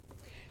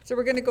So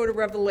we're going to go to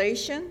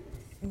Revelation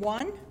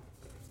 1,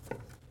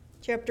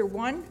 chapter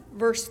 1,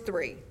 verse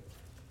 3.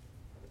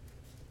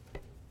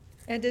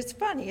 And it's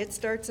funny, it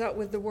starts out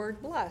with the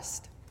word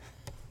blessed.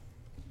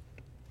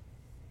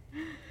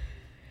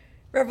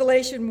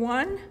 Revelation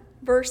 1,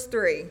 verse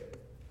 3.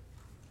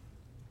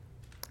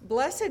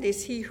 Blessed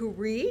is he who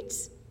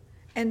reads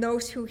and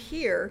those who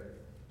hear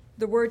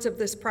the words of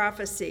this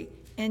prophecy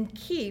and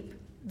keep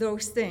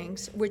those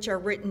things which are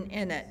written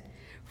in it,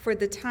 for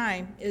the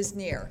time is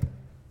near.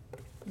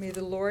 May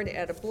the Lord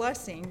add a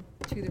blessing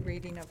to the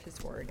reading of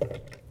his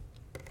word.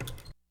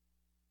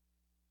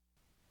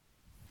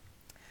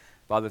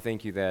 Father,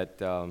 thank you that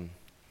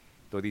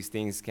though these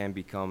things can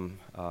become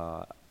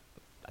a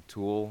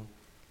tool,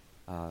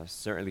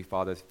 certainly,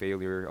 Father,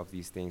 failure of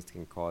these things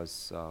can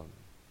cause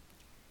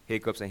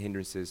hiccups and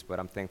hindrances, but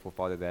I'm thankful,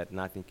 Father, that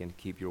nothing can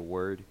keep your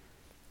word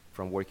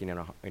from working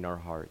in our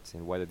hearts,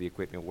 and whether the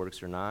equipment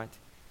works or not.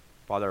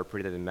 Father, I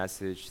pray that the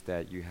message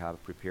that you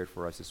have prepared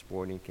for us this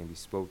morning can be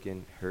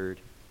spoken, heard,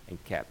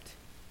 and kept.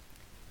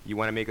 You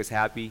want to make us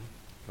happy,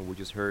 and we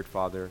just heard,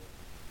 Father,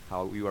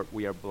 how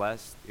we are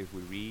blessed if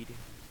we read,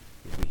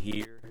 if we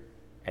hear,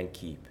 and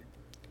keep.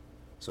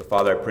 So,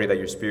 Father, I pray that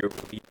your Spirit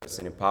will lead us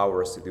and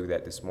empower us to do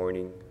that this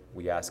morning.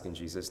 We ask in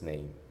Jesus'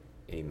 name.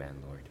 Amen,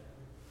 Lord.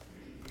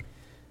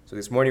 So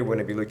this morning we're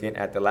going to be looking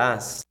at the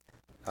last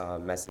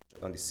message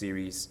on the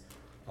series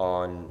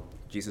on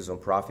Jesus on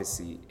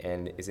prophecy,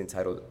 and is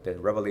entitled The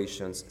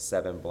Revelation's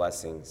 7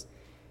 Blessings.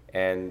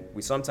 And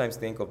we sometimes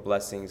think of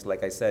blessings,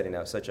 like I said,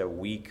 in such a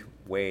weak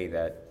way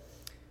that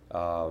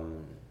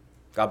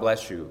God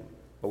bless you,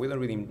 but we don't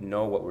really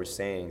know what we're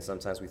saying.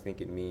 Sometimes we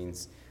think it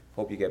means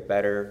hope you get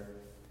better,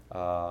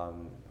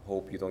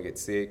 hope you don't get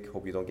sick,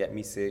 hope you don't get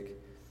me sick.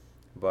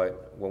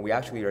 But when we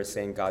actually are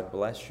saying God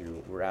bless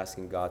you, we're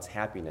asking God's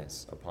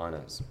happiness upon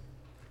us.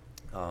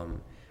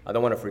 I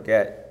don't want to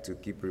forget to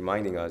keep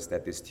reminding us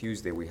that this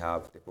Tuesday we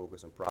have the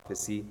focus on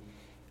prophecy.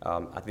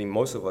 I think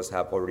most of us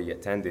have already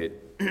attended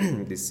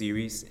this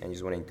series, and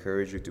just want to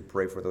encourage you to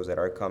pray for those that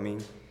are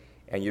coming.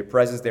 And your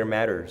presence there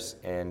matters,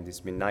 and it's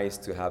been nice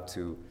to have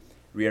to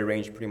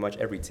rearrange pretty much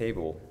every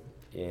table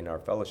in our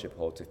fellowship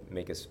hall to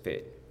make us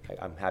fit.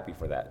 I'm happy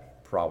for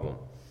that problem.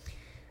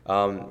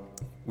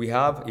 We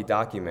have a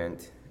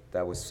document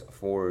that was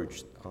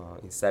forged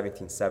in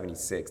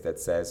 1776 that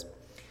says,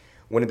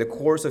 when in the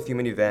course of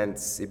human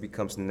events it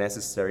becomes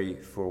necessary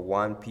for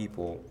one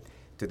people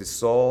to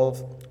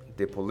dissolve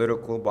the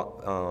political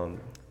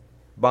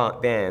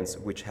bands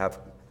which have,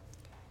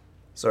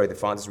 the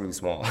font is really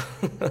small,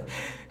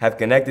 have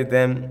connected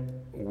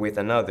them with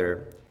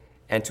another,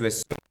 and to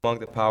assume among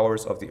the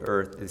powers of the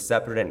earth the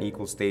separate and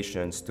equal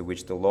stations to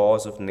which the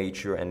laws of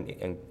nature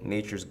and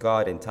nature's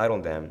God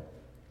entitle them,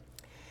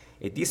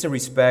 a decent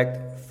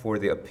respect for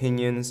the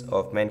opinions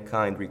of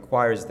mankind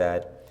requires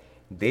that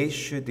they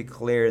should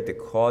declare the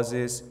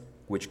causes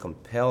which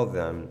compel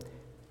them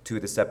to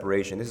the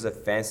separation. This is a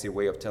fancy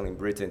way of telling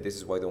Britain, this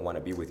is why I don't want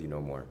to be with you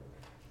no more.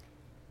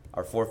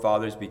 Our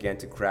forefathers began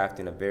to craft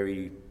in a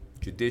very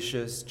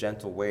judicious,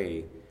 gentle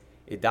way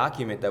a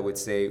document that would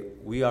say,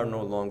 we are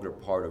no longer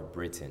part of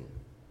Britain.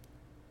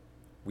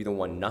 We don't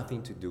want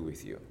nothing to do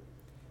with you.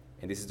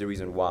 And this is the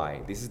reason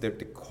why. This is the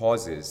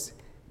causes,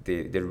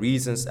 the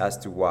reasons as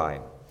to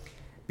why.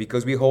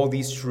 Because we hold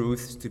these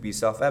truths to be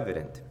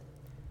self-evident,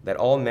 that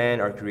all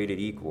men are created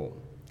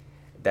equal,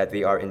 that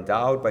they are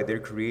endowed by their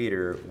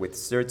Creator with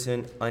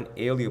certain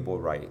unalienable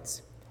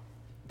rights,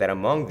 that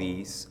among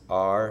these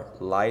are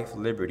life,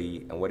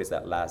 liberty, and what is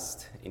that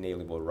last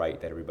inalienable right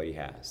that everybody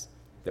has?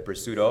 The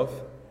pursuit of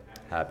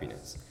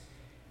happiness.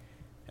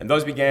 And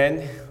thus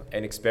began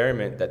an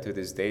experiment that to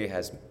this day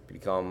has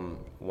become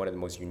one of the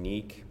most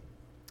unique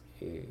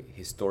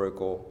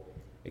historical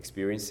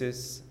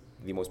experiences.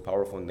 The most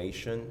powerful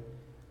nation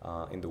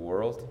in the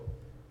world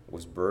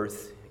was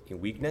birthed in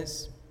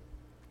weakness,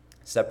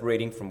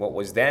 separating from what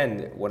was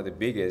then one of the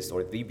biggest,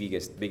 or the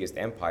biggest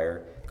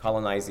empire,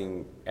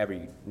 colonizing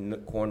every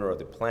corner of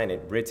the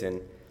planet.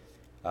 Britain,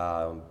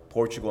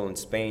 Portugal and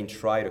Spain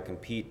tried to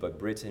compete, but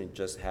Britain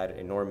just had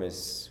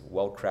enormous,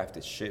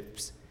 well-crafted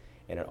ships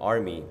and an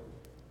army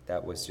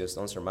that was just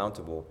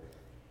unsurmountable.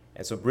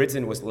 And so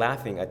Britain was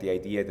laughing at the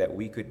idea that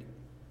we could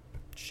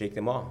shake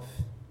them off,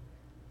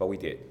 but we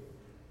did.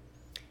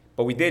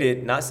 But we did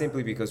it not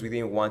simply because we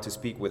didn't want to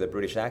speak with a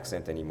British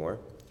accent anymore,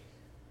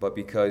 but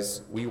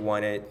because we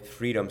wanted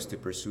freedoms to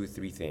pursue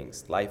 3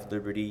 things: life,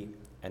 liberty,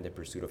 and the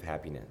pursuit of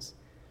happiness.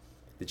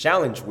 The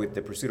challenge with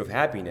the pursuit of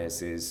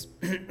happiness is,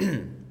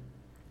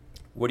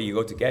 where do you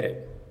go to get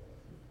it,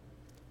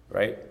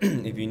 right?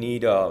 If you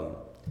need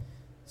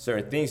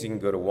certain things, you can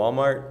go to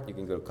Walmart, you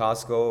can go to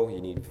Costco, you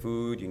need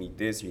food, you need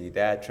this, you need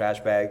that, trash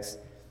bags.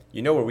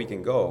 You know where we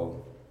can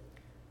go,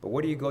 but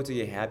where do you go to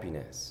get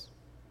happiness?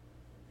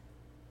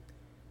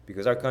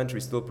 Because our country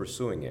is still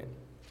pursuing it.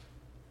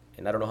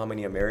 And I don't know how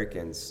many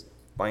Americans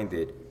find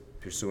it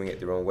pursuing it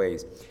their own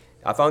ways.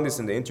 I found this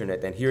on the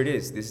internet, and here it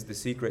is. This is the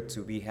secret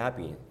to be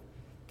happy.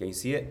 Can you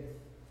see it?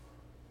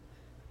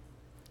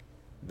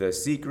 The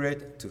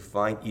secret to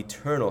find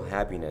eternal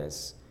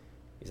happiness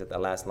is at the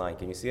last line.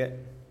 Can you see it?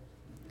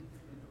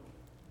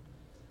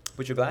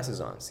 Put your glasses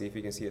on. See if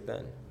you can see it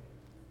then.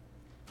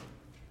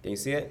 Can you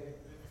see it?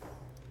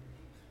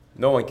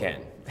 No one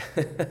can.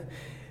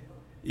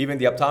 Even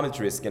the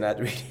optometrist cannot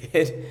read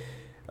it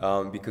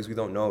because we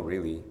don't know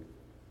really.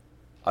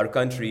 Our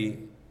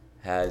country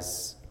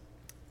has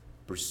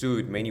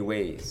pursued many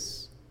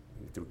ways.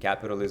 Through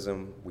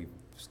capitalism, we've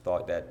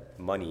thought that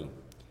money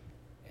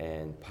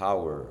and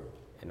power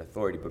and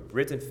authority, but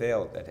Britain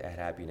failed at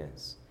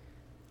happiness.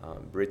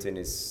 Britain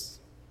is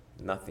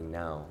nothing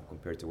now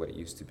compared to what it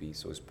used to be.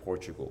 So is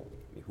Portugal.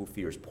 I mean, who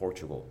fears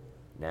Portugal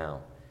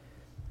now?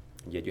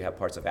 And yet you have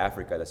parts of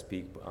Africa that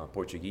speak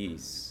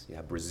Portuguese. You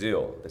have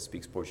Brazil that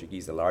speaks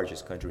Portuguese, the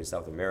largest country in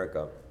South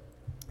America.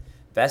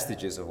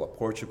 Vestiges of what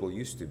Portugal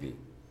used to be.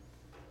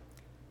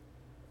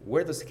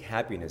 Where does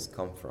happiness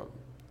come from?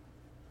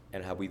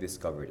 And have we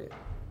discovered it?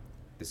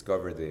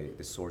 Discover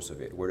the source of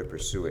it, where to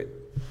pursue it.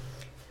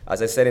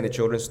 As I said in the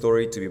children's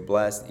story, to be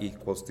blessed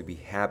equals to be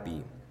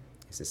happy.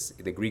 It's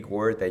the Greek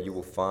word that you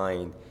will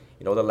find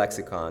in all the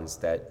lexicons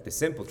that the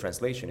simple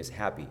translation is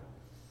happy.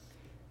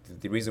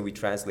 The reason we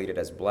translate it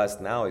as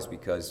blessed now is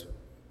because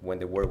when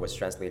the word was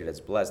translated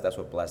as blessed, that's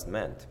what blessed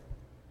meant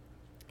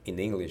in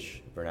the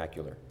English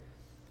vernacular.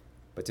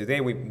 But today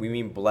we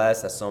mean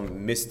blessed as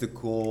some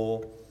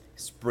mystical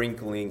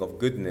sprinkling of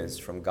goodness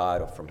from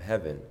God or from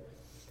heaven.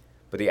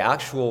 But the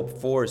actual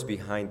force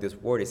behind this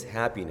word is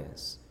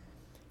happiness.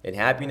 And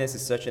happiness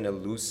is such an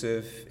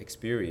elusive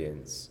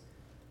experience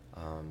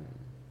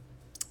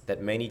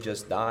that many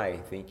just die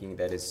thinking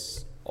that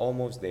it's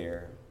almost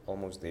there,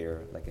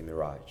 like a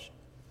mirage.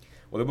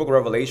 Well, the book of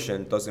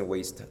Revelation doesn't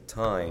waste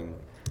time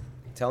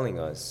telling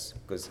us,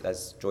 because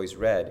as Joyce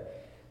read,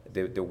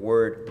 the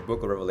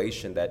book of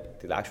Revelation that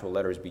the actual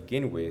letters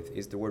begin with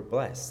is the word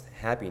blessed,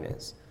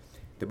 happiness.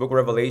 The book of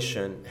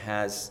Revelation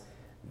has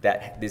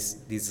this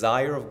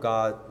desire of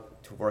God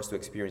for us to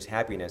experience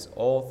happiness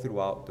all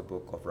throughout the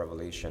book of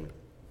Revelation.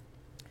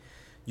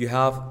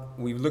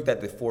 We've looked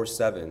at the 4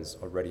 sevens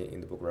already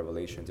in the book of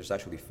Revelation. There's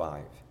actually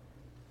 5.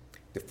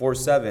 The 4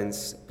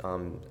 sevens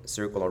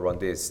circle around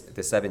this,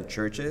 the 7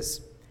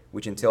 churches,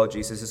 which entail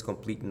Jesus'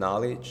 complete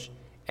knowledge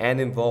and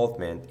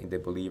involvement in the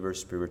believer's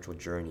spiritual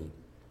journey.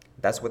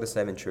 That's what the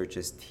 7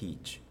 churches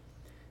teach.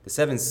 The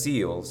 7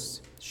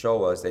 seals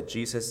show us that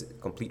Jesus'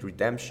 complete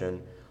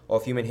redemption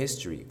of human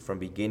history from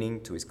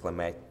beginning to his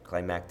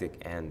climactic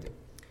end.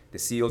 The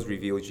seals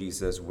reveal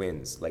Jesus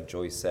wins. Like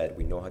Joyce said,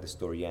 we know how the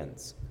story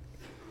ends.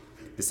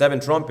 The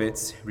 7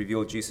 trumpets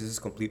reveal Jesus'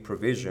 complete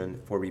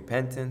provision for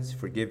repentance,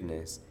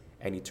 forgiveness,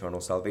 and eternal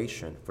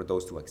salvation for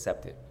those who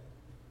accept it,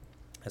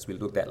 as we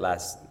looked at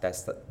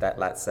that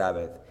last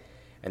Sabbath.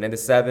 And then the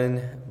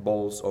 7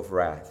 bowls of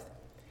wrath,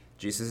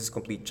 Jesus'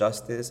 complete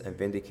justice and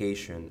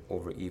vindication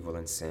over evil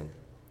and sin.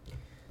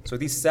 So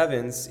these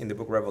 7s in the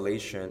book of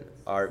Revelation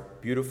are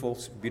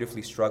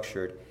beautifully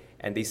structured,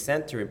 and they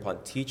center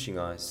upon teaching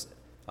us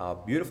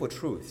beautiful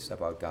truths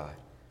about God,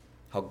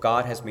 how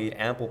God has made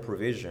ample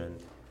provision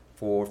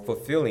for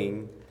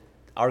fulfilling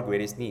our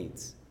greatest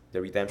needs, the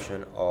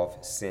redemption of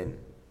sin.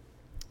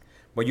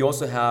 But you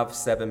also have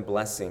 7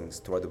 blessings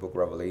throughout the book of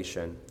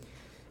Revelation.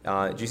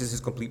 Jesus'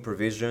 complete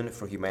provision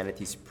for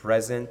humanity's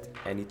present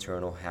and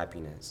eternal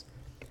happiness.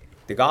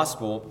 The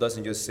gospel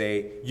doesn't just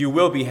say, you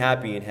will be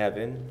happy in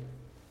heaven,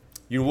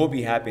 you will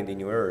be happy in the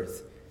new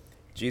earth.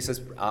 Jesus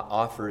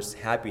offers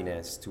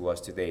happiness to us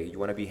today. You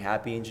want to be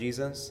happy in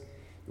Jesus?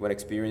 You want to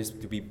experience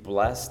to be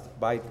blessed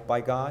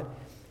by God?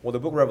 Well, the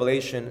book of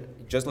Revelation,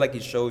 just like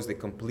it shows the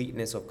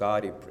completeness of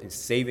God in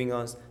saving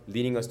us,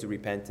 leading us to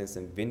repentance,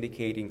 and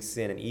vindicating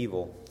sin and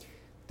evil,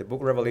 the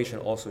book of Revelation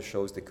also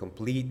shows the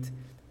complete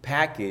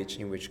package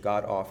in which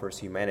God offers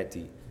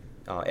humanity,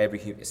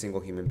 every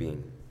single human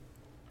being.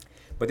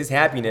 But this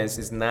happiness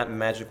is not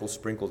magical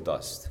sprinkle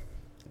dust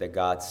that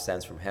God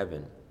sends from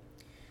heaven.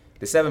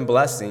 The 7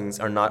 blessings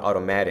are not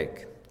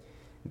automatic.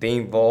 They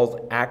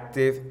involve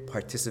active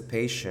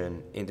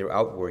participation in their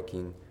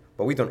outworking,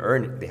 but we don't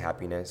earn the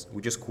happiness.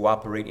 We just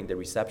cooperate in the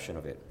reception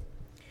of it.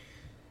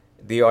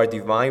 They are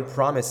divine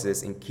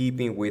promises in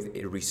keeping with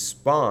a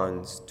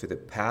response to the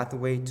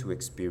pathway to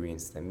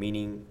experience them,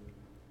 meaning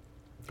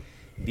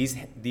these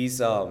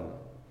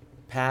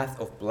path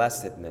of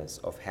blessedness,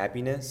 of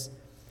happiness,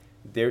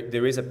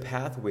 there is a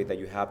pathway that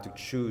you have to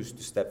choose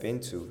to step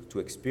into, to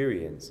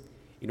experience,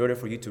 in order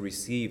for you to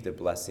receive the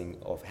blessing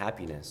of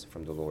happiness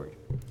from the Lord.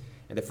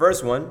 And the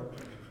first one,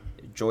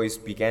 Joyce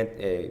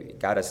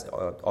got us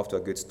off to a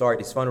good start,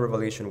 is found in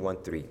Revelation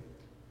 1:3.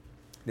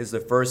 This is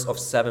the first of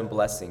 7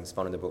 blessings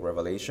found in the book of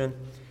Revelation.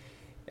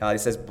 It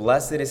says,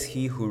 "Blessed is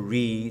he who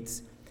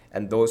reads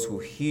and those who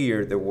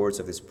hear the words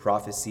of this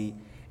prophecy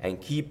and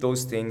keep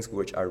those things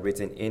which are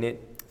written in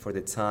it, for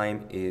the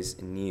time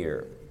is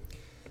near."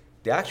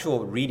 The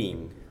actual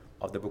reading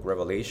of the book of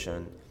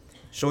Revelation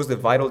shows the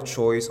vital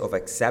choice of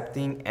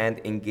accepting and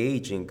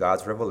engaging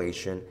God's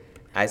revelation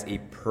as a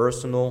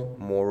personal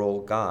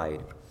moral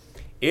guide.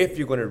 If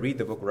you're going to read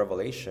the book of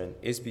Revelation,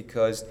 it's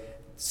because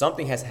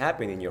something has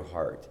happened in your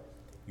heart.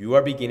 You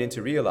are beginning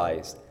to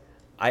realize,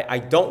 I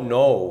don't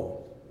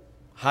know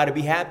how to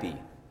be happy.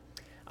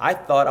 I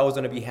thought I was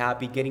going to be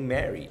happy getting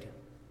married.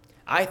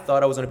 I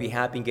thought I was going to be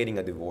happy in getting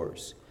a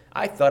divorce.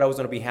 I thought I was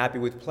going to be happy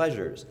with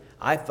pleasures.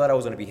 I thought I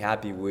was going to be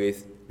happy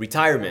with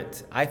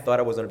retirement. I thought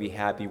I was going to be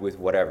happy with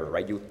whatever,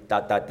 right?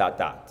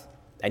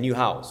 A new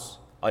house,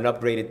 an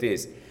upgraded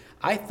this.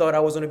 I thought I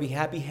was going to be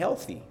happy,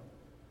 healthy.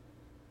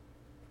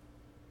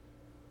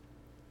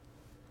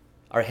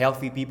 Are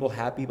healthy people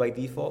happy by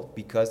default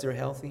because they're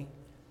healthy?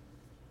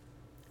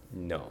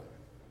 No.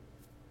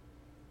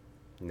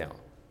 No.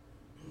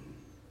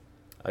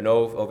 I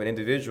know of an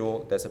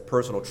individual that's a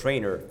personal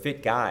trainer,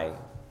 fit guy,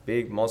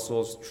 big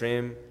muscles,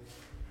 trim,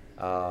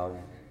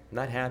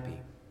 not happy.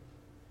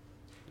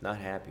 Not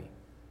happy.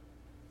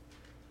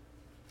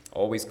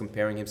 Always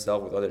comparing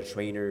himself with other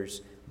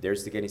trainers. They're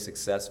still getting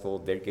successful.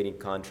 They're getting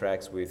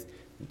contracts with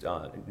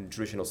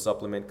nutritional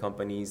supplement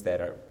companies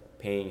that are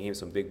paying him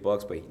some big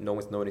bucks, but no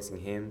one's noticing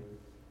him.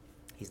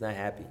 He's not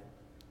happy.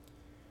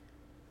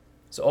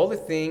 So all the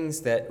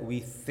things that we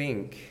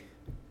think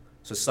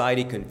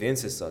society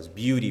convinces us,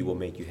 beauty will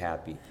make you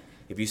happy.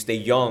 If you stay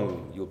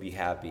young, you'll be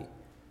happy.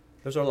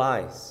 Those are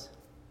lies.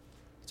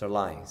 Those are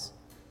lies.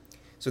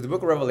 So the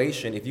book of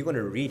Revelation, if you're going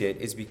to read it,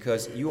 is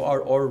because you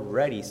are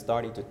already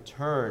starting to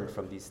turn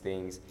from these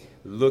things,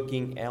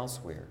 looking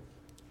elsewhere.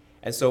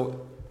 And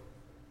so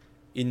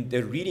in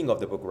the reading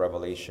of the book of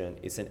Revelation,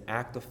 it's an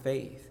act of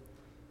faith.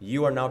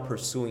 You are now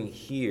pursuing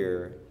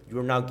here, you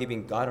are now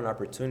giving God an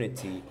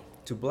opportunity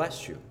to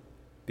bless you.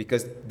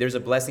 Because there's a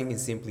blessing in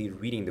simply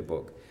reading the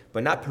book,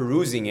 but not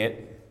perusing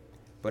it,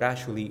 but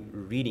actually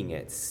reading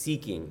it,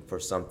 seeking for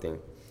something.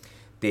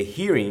 The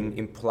hearing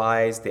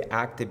implies the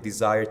active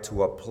desire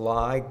to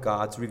apply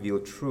God's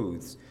revealed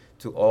truths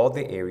to all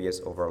the areas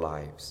of our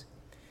lives.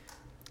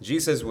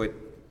 Jesus would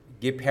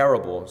give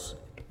parables,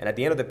 and at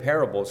the end of the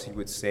parables, he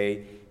would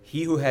say,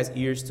 "He who has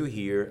ears to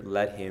hear,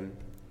 let him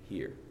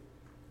hear."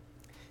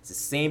 It's the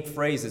same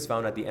phrase that's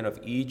found at the end of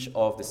each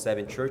of the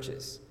 7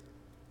 churches.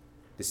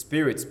 The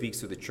Spirit speaks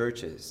to the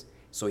churches.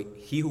 So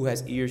he who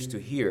has ears to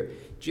hear.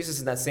 Jesus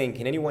is not saying,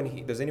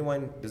 does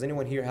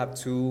anyone here have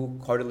 2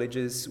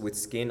 cartilages with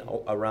skin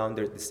around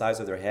the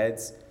size of their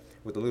heads,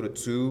 with a little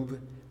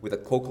tube, with a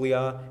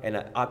cochlea and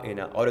an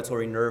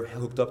auditory nerve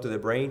hooked up to the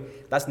brain?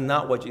 That's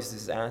not what Jesus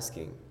is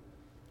asking.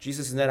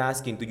 Jesus is not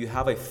asking, do you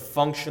have a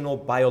functional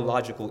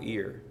biological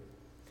ear?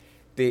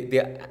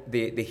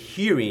 The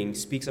hearing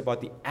speaks about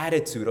the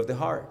attitude of the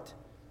heart.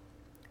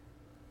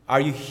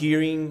 Are you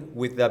hearing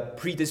with a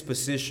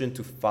predisposition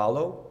to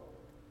follow?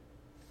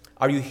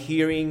 Are you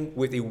hearing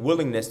with a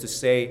willingness to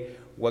say,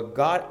 what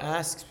God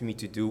asks me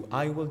to do,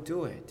 I will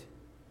do it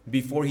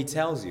before he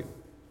tells you?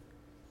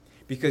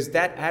 Because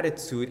that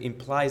attitude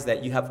implies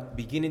that you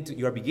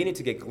are beginning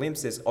to get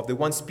glimpses of the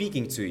one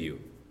speaking to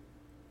you.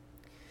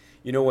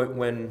 You know,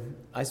 when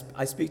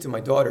I speak to my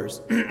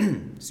daughters,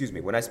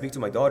 when I speak to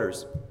my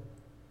daughters,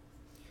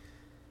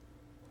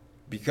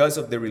 because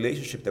of the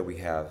relationship that we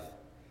have,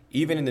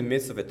 even in the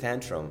midst of a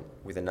tantrum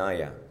with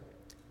Anaya,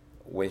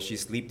 when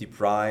she's sleep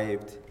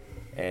deprived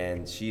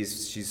and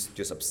she's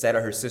just upset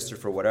at her sister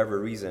for whatever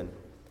reason,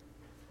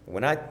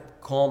 when I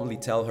calmly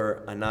tell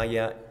her,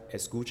 Anaya,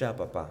 escucha a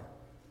papá.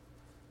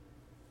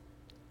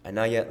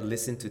 Anaya,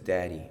 listen to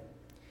daddy.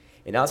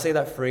 And I'll say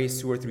that phrase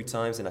 2 or 3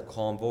 times in a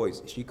calm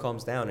voice. She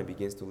calms down and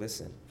begins to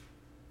listen.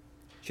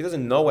 She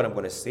doesn't know what I'm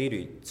going to say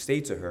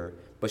to her,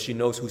 but she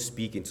knows who's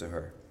speaking to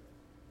her.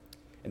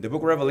 In the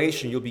book of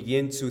Revelation, you'll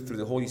begin to, through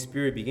the Holy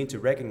Spirit, begin to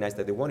recognize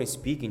that the one who's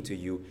speaking to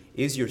you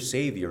is your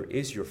Savior,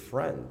 is your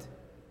friend,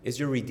 is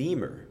your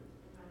Redeemer.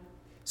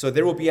 So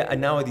there will be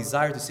now a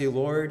desire to say,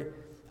 Lord,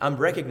 I'm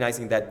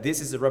recognizing that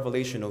this is a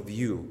revelation of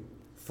you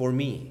for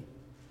me.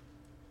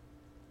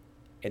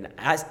 And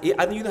you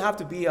don't have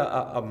to be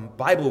a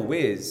Bible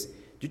whiz.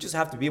 You just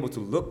have to be able to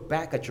look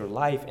back at your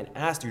life and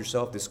ask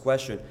yourself this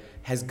question: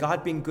 has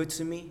God been good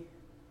to me?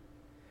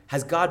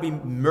 Has God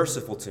been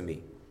merciful to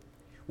me?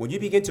 When you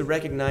begin to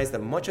recognize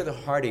that much of the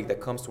heartache that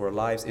comes to our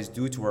lives is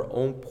due to our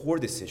own poor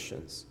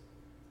decisions,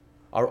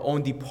 our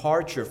own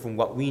departure from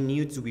what we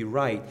knew to be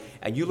right,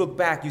 and you look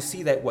back, you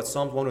see that what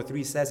Psalms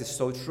 103 says is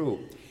so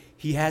true.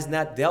 He has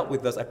not dealt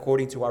with us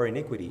according to our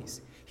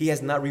iniquities. He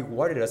has not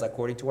rewarded us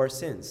according to our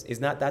sins. Is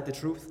not that the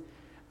truth?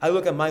 I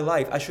look at my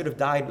life. I should have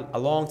died a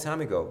long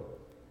time ago.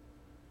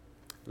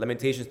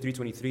 Lamentations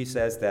 3:23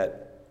 says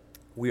that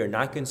we are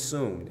not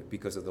consumed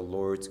because of the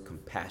Lord's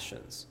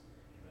compassions.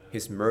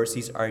 His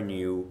mercies are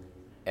new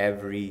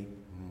every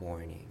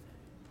morning.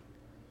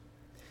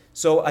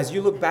 So as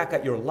you look back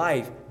at your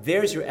life,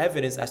 there's your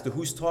evidence as to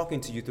who's talking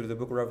to you through the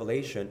book of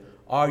Revelation.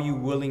 Are you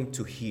willing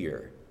to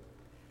hear?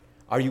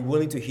 Are you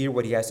willing to hear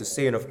what he has to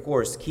say? And of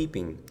course,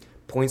 keeping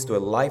points to a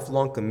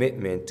lifelong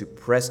commitment to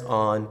press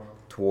on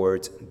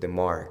towards the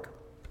mark.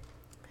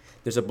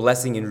 There's a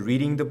blessing in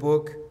reading the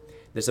book.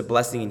 There's a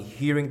blessing in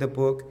hearing the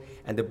book.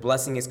 And the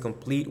blessing is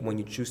complete when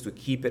you choose to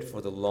keep it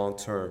for the long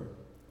term.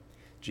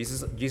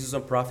 Jesus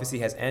on Prophecy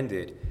has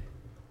ended,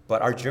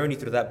 but our journey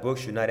through that book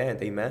should not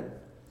end. Amen?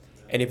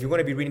 And if you're going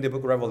to be reading the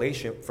book of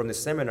Revelation, from the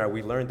seminar,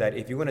 we learned that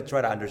if you're going to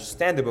try to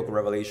understand the book of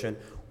Revelation,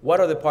 what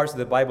other parts of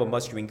the Bible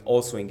must you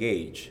also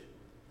engage?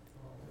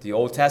 The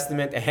Old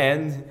Testament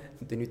and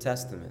the New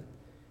Testament.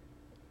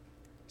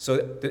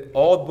 So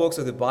all books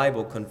of the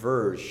Bible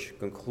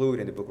conclude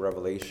in the book of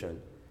Revelation.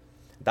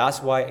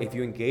 That's why if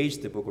you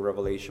engage the book of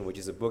Revelation, which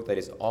is a book that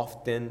is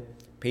often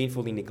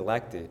painfully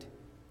neglected,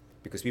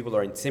 because people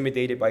are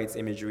intimidated by its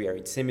imagery, are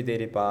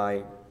intimidated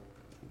by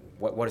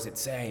what does it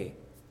say?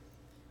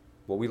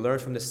 What we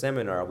learned from the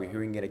seminar, we're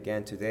hearing it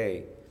again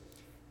today.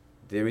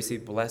 There is a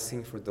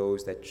blessing for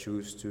those that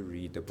choose to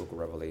read the book of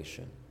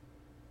Revelation,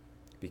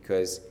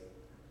 because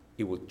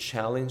it will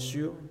challenge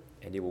you,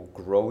 and it will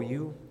grow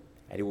you,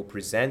 and it will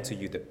present to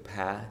you the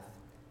path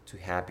to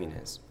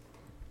happiness.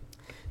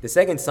 The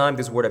second time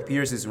this word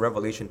appears is in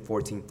Revelation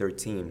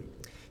 14:13.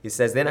 It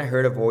says, "Then I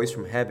heard a voice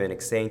from heaven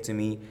saying to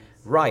me,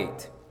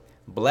 'Write,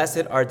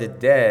 blessed are the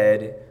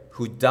dead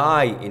who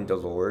die in the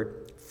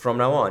Lord from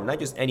now on.'" Not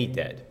just any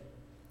dead,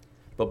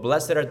 but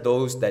blessed are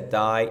those that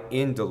die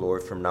in the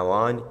Lord from now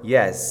on.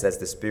 "Yes," says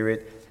the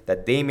Spirit,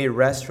 "that they may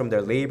rest from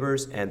their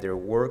labors and their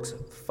works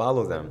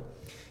follow them."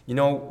 You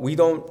know, we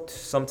don't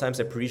sometimes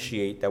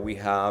appreciate that we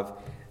have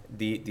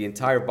the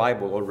entire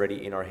Bible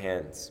already in our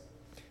hands.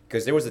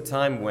 Because there was a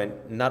time when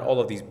not all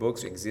of these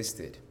books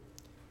existed.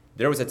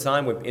 There was a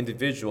time when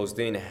individuals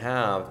didn't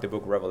have the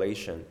book of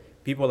Revelation.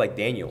 People like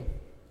Daniel.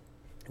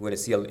 We're going to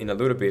see in a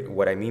little bit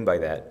what I mean by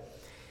that.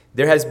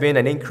 There has been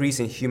an increase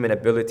in human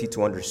ability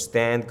to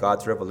understand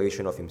God's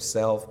revelation of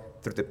himself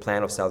through the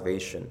plan of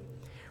salvation.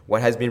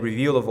 What has been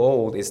revealed of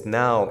old is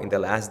now, in the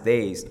last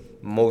days,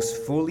 most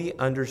fully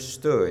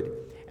understood,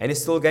 and is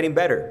still getting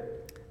better.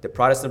 The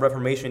Protestant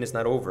Reformation is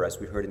not over, as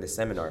we heard in the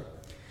seminar.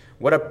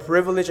 What a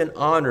privilege and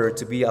honor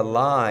to be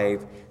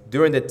alive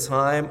during the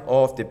time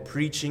of the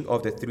preaching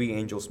of the three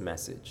angels'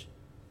 message.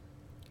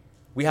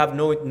 We have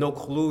no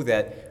clue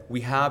that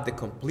we have the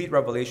complete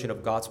revelation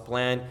of God's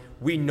plan.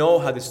 We know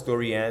how the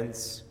story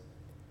ends.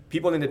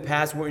 People in the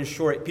past weren't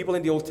sure. People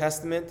in the Old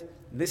Testament,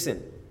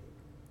 listen,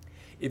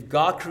 if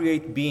God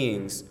creates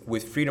beings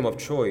with freedom of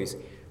choice,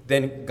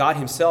 then God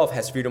himself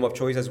has freedom of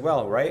choice as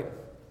well, right?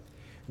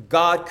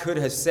 God could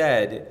have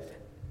said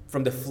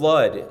from the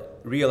flood,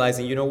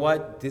 realizing, you know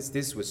what,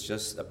 this was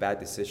just a bad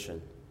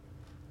decision.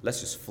 Let's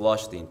just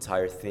flush the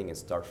entire thing and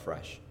start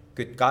fresh.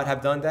 Could God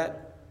have done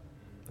that?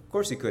 Of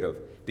course he could have.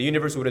 The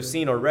universe would have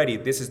seen already,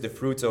 this is the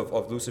fruits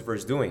of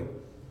Lucifer's doing.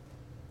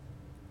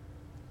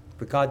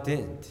 But God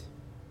didn't.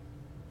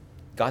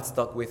 God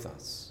stuck with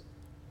us.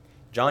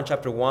 John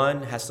chapter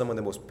 1 has some of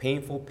the most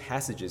painful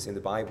passages in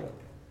the Bible.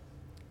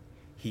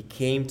 He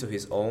came to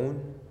his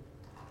own,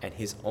 and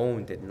his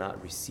own did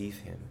not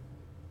receive him.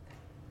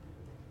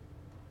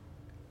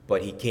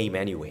 But he came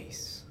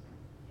anyways.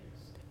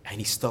 And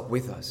he stuck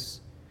with us.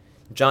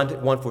 John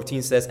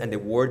 1:14 says, "And the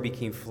Word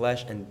became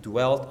flesh and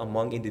dwelt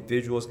among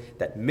individuals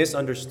that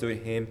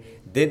misunderstood him,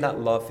 did not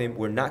love him,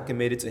 were not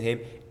committed to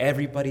him."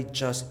 Everybody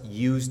just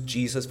used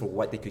Jesus for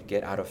what they could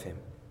get out of him.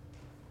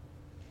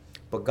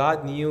 But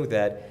God knew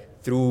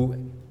that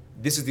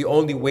this is the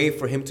only way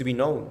for him to be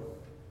known.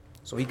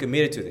 So he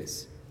committed to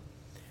this.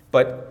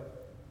 But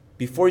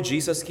before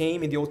Jesus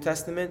came in the Old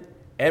Testament,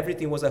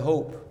 everything was a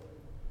hope.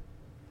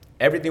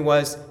 Everything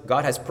was,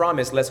 God has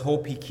promised, let's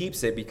hope he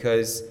keeps it,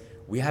 because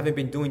we haven't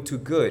been doing too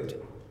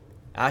good.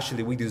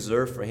 Actually, we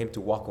deserve for him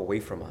to walk away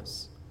from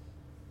us.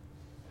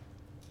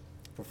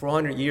 For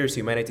 400 years,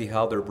 humanity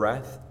held their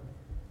breath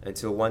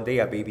until one day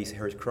a baby's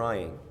heard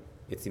crying.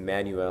 It's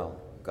Emmanuel,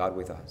 God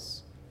with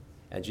us.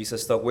 And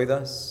Jesus stuck with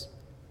us.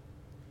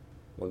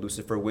 When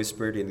Lucifer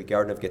whispered in the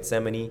Garden of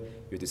Gethsemane,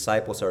 "Your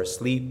disciples are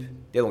asleep.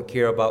 They don't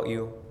care about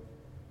you.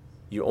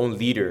 Your own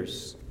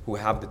leaders who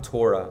have the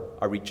Torah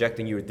are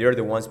rejecting you. They're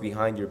the ones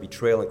behind your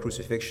betrayal and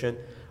crucifixion.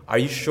 Are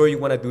you sure you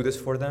want to do this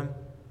for them?"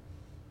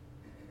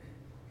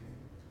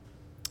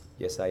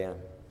 Yes, I am.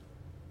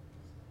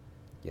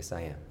 Yes,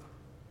 I am.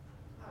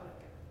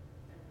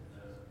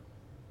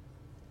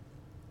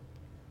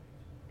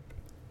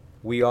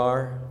 We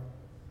are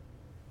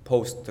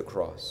post the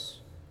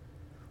cross.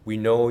 We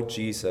know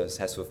Jesus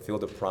has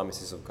fulfilled the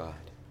promises of God.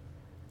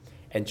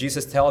 And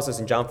Jesus tells us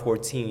in John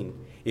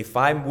 14, if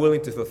I'm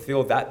willing to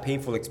fulfill that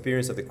painful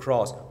experience of the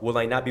cross, will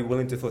I not be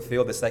willing to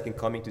fulfill the second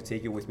coming to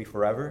take you with me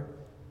forever?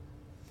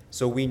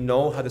 So we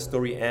know how the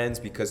story ends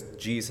because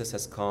Jesus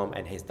has come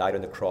and has died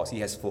on the cross.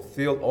 He has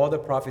fulfilled all the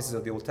prophecies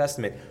of the Old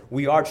Testament.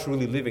 We are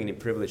truly living in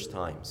privileged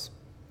times.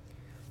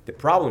 The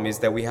problem is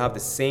that we have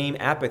the same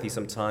apathy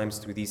sometimes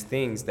to these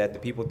things that the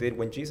people did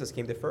when Jesus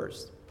came to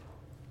first.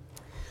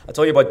 I'll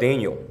tell you about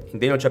Daniel. In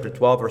Daniel chapter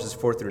 12, verses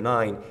 4 through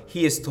 9,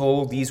 he is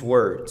told these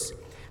words,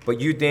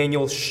 "But you,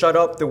 Daniel, shut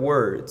up the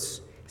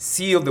words,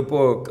 seal the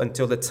book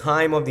until the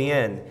time of the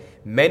end.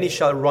 Many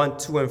shall run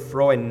to and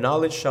fro, and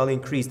knowledge shall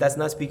increase." That's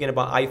not speaking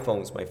about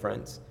iPhones, my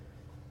friends.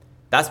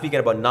 That's speaking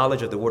about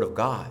knowledge of the Word of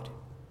God.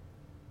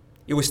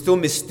 It was still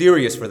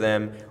mysterious for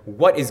them.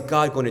 What is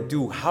God going to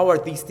do? How are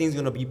these things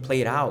going to be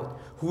played out?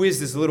 Who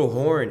is this little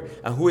horn?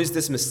 And who is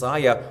this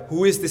Messiah?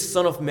 Who is this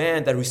Son of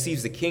Man that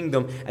receives the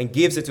kingdom and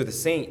gives it to the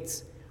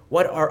saints?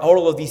 What are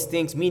all of these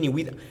things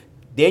meaning?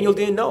 Daniel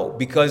didn't know,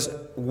 because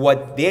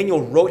what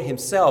Daniel wrote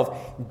himself,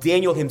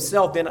 Daniel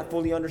himself did not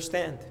fully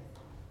understand.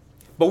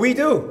 But we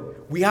do.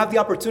 We have the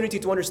opportunity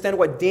to understand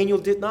what Daniel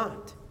did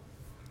not.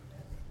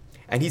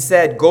 And he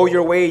said, "Go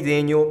your way,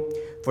 Daniel,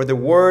 for the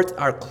words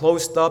are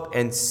closed up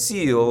and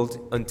sealed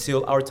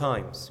until our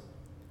times."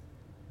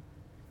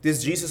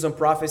 This Jesus on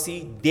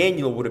prophecy,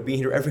 Daniel would have been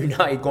here every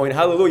night going,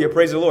 "Hallelujah,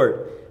 praise the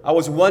Lord." I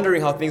was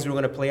wondering how things were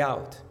going to play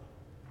out.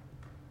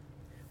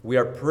 We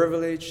are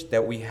privileged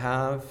that we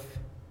have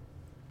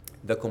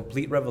the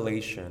complete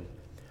revelation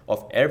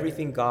of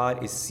everything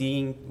God is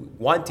seeing,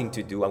 wanting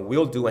to do, and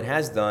will do, and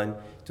has done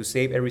to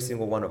save every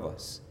single one of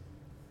us.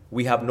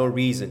 We have no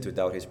reason to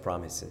doubt his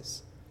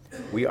promises.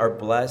 We are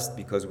blessed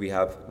because we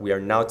are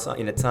now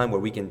in a time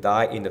where we can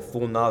die in the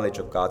full knowledge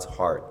of God's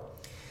heart.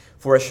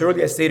 "For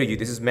assuredly I say to you,"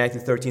 this is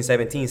Matthew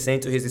 13:17,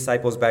 saying to his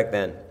disciples back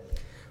then,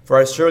 "For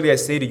assuredly I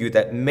say to you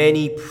that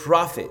many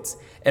prophets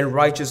and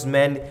righteous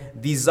men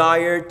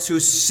desired to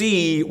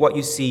see what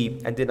you see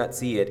and did not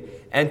see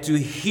it, and to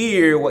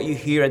hear what you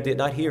hear and did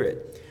not hear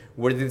it."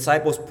 Were the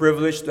disciples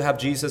privileged to have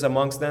Jesus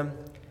amongst them?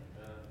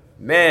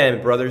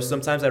 Man, brothers,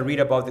 sometimes I read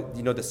about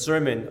the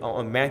sermon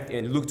on Matthew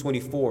in Luke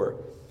 24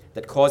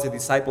 that caused the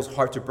disciples'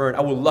 heart to burn.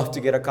 I would love to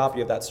get a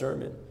copy of that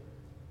sermon.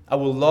 I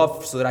would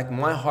love so that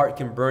my heart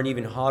can burn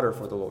even hotter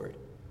for the Lord.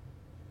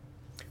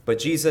 But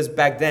Jesus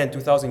back then,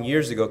 2,000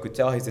 years ago, could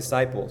tell his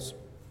disciples,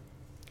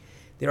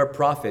 there are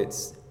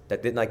prophets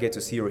that did not get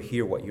to see or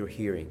hear what you're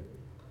hearing,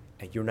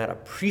 and you're not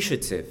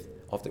appreciative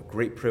of the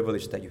great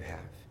privilege that you have.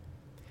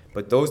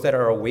 But those that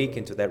are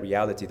awakened to that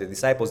reality, the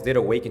disciples did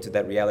awaken to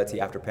that reality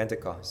after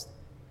Pentecost,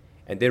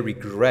 and they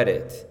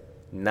regretted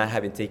not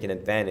having taken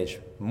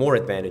more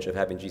advantage of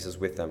having Jesus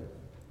with them.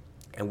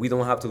 And we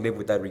don't have to live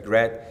with that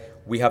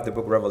regret. We have the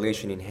book of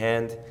Revelation in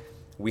hand.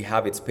 We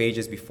have its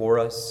pages before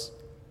us.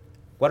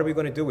 What are we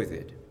going to do with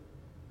it?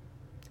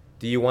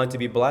 Do you want to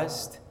be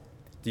blessed?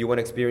 Do you want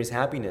to experience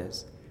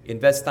happiness?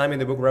 Invest time in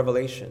the book of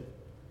Revelation,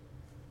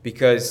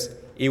 because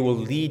it will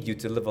lead you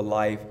to live a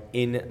life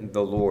in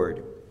the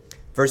Lord.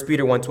 1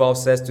 Peter 1:12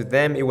 says, "To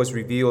them it was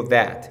revealed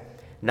that,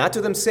 not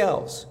to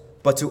themselves,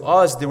 but to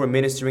us they were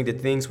ministering the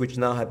things which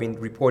now have been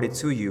reported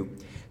to you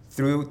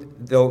through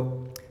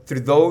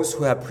those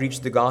who have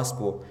preached the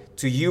gospel,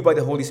 to you by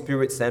the Holy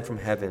Spirit sent from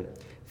heaven,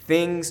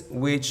 things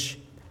which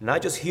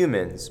not just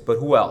humans, but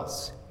who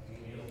else?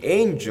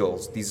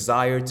 Angels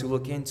desire to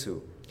look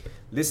into."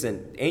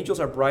 Listen,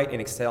 angels are bright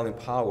and excel in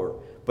power,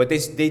 but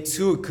they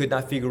too could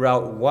not figure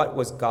out what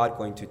was God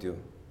going to do.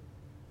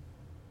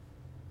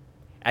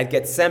 At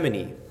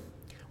Gethsemane,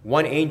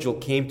 one angel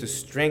came to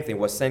strengthen,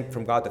 was sent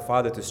from God the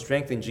Father to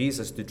strengthen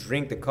Jesus to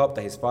drink the cup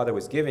that his Father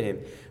was giving him.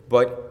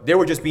 But they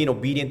were just being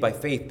obedient by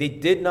faith. They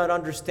did not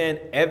understand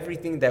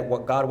everything that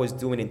what God was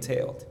doing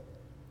entailed.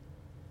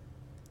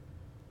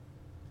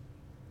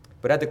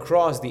 But at the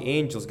cross, the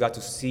angels got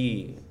to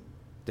see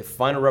the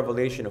final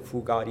revelation of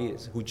who God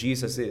is, who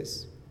Jesus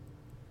is.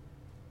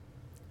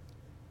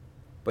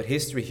 But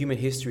human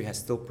history has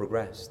still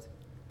progressed.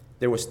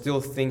 There were still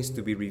things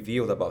to be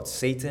revealed about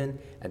Satan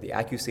and the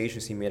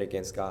accusations he made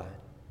against God.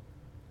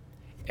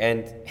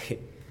 And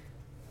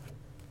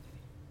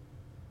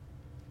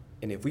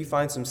if we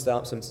find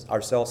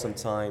ourselves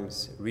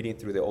sometimes reading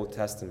through the Old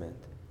Testament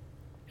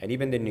and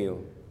even the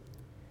New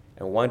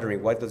and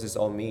wondering what does this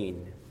all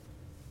mean,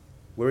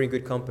 we're in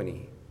good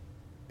company,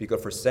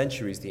 because for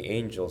centuries the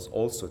angels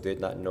also did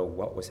not know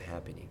what was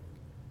happening.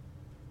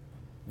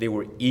 They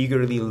were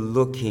eagerly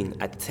looking,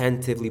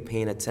 attentively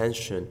paying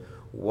attention.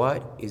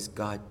 What is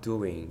God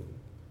doing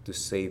to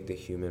save the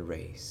human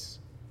race?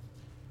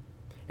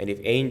 And if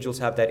angels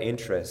have that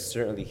interest,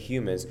 certainly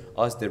humans,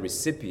 us the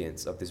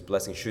recipients of this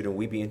blessing, shouldn't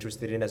we be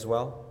interested in as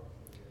well?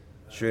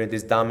 Shouldn't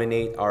this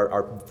dominate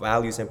our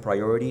values and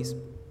priorities?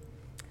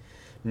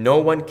 No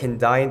one can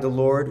die in the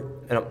Lord.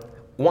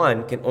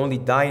 One can only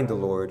die in the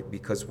Lord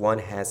because one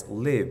has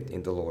lived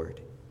in the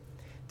Lord.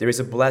 There is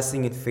a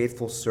blessing in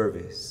faithful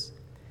service.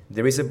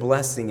 There is a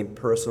blessing in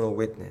personal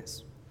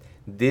witness.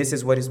 This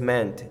is what is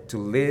meant to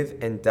live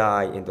and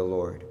die in the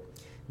Lord.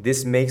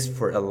 This makes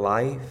for a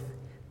life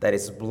that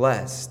is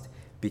blessed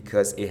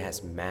because it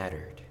has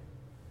mattered.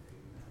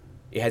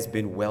 It has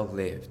been well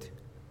lived.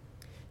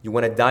 You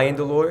want to die in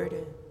the Lord?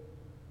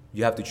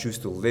 You have to choose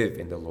to live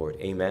in the Lord.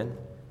 Amen?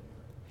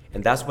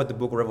 And that's what the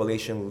book of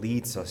Revelation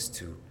leads us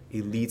to.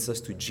 It leads us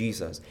to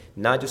Jesus,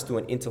 not just to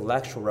an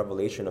intellectual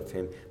revelation of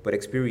him, but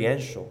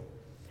experiential.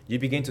 You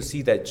begin to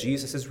see that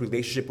Jesus'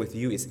 relationship with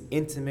you is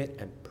intimate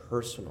and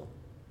personal.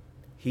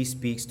 He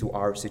speaks to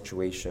our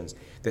situations.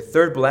 The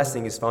third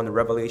blessing is found in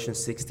Revelation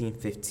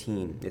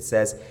 16:15. It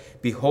says,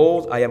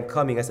 "Behold, I am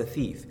coming as a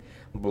thief.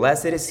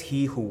 Blessed is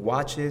he who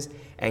watches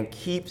and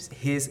keeps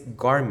his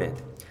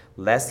garment,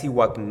 lest he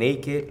walk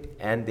naked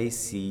and they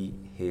see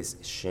his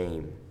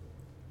shame."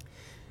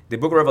 The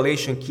book of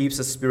Revelation keeps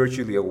us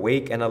spiritually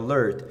awake and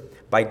alert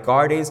by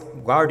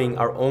guarding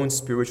our own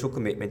spiritual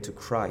commitment to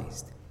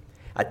Christ,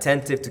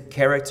 attentive to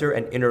character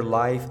and inner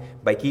life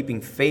by keeping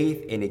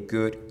faith in a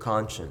good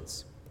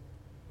conscience.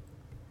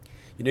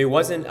 You know,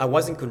 I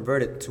wasn't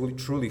converted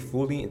truly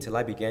fully until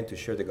I began to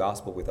share the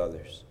gospel with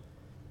others.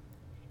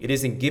 It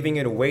is in giving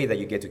it away that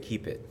you get to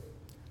keep it,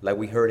 like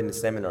we heard in the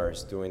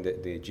seminars during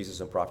the Jesus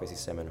and Prophecy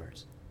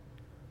seminars.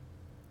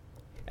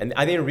 And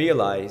I didn't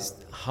realize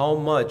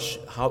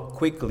how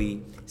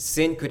quickly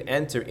sin could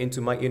enter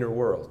into my inner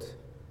world.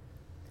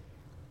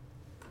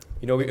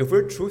 You know, if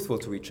we're truthful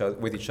to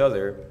with each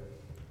other,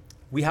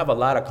 we have a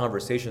lot of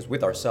conversations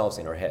with ourselves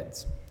in our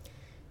heads.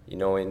 You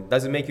know, and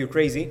doesn't make you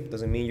crazy,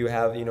 doesn't mean you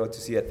have, to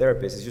see a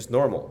therapist, it's just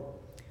normal.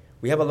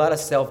 We have a lot of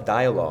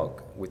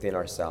self-dialogue within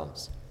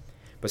ourselves.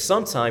 But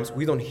sometimes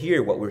we don't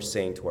hear what we're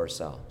saying to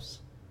ourselves.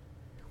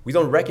 We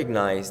don't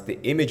recognize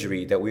the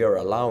imagery that we are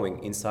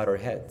allowing inside our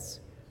heads.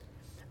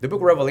 The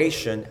book of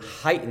Revelation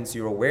heightens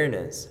your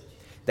awareness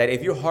that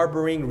if you're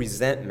harboring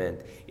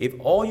resentment, if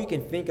all you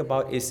can think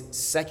about is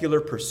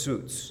secular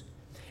pursuits,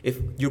 if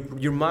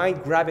your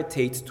mind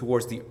gravitates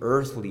towards the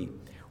earthly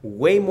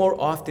way more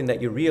often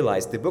than you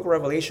realize, the book of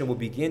Revelation will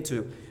begin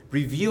to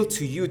reveal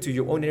to you, to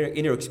your own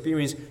inner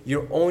experience,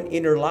 your own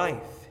inner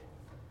life.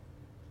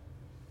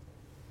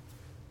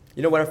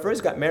 You know, when I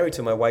first got married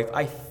to my wife,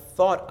 I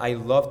thought I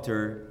loved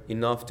her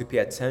enough to pay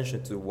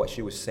attention to what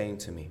she was saying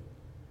to me.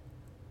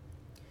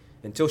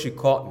 Until she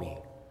caught me.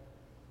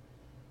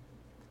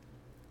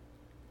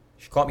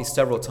 She caught me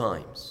several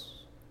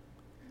times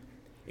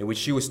in which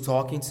she was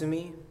talking to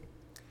me,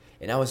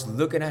 and I was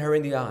looking at her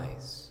in the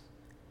eyes,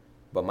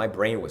 but my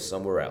brain was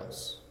somewhere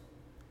else.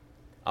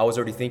 I was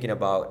already thinking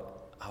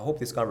about, I hope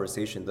this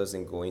conversation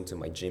doesn't go into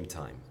my gym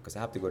time, because I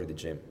have to go to the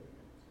gym.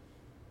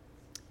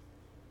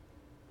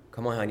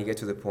 Come on, honey, get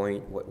to the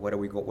point. Where are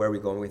we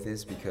going with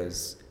this?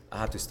 Because I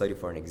have to study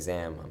for an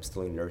exam. I'm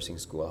still in nursing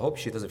school. I hope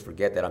she doesn't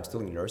forget that I'm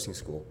still in nursing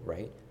school,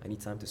 right? I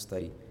need time to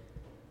study.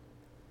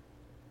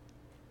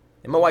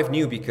 And my wife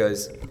knew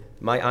because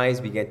my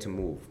eyes began to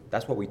move.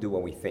 That's what we do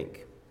when we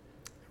think,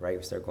 right?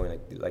 We start going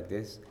like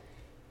this.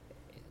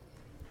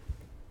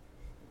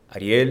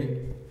 Ariel.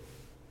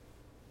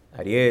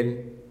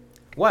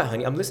 What,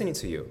 honey? I'm listening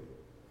to you.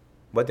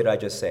 What did I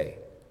just say?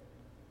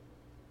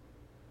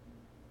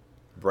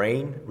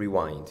 Brain,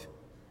 rewind.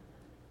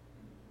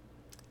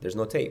 There's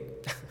no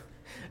tape.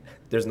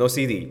 There's no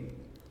CD.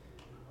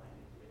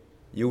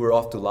 You were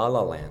off to La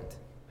La Land,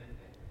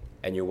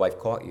 and your wife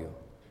caught you.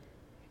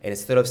 And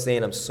instead of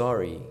saying, I'm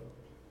sorry,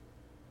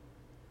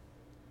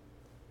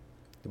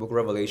 the book of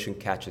Revelation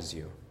catches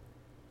you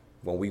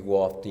when we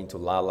go off into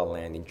La La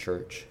Land in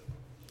church,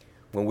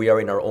 when we are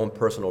in our own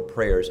personal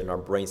prayers and our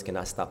brains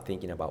cannot stop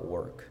thinking about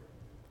work.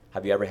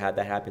 Have you ever had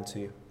that happen to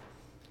you?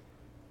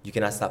 You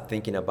cannot stop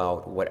thinking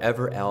about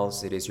whatever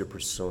else it is you're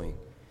pursuing.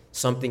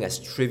 Something as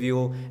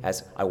trivial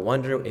as, I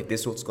wonder if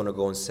this was going to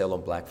go on sale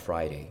on Black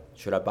Friday.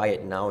 Should I buy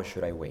it now or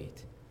should I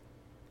wait?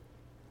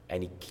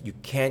 And you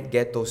can't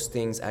get those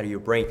things out of your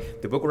brain.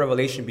 The book of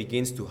Revelation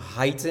begins to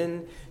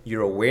heighten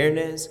your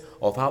awareness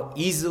of how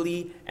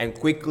easily and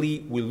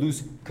quickly we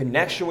lose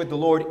connection with the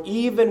Lord,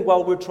 even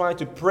while we're trying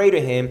to pray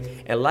to Him.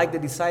 And like the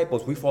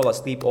disciples, we fall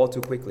asleep all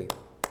too quickly.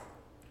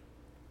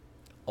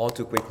 All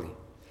too quickly.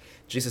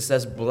 Jesus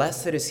says,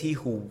 blessed is he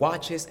who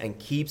watches and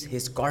keeps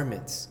his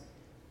garments,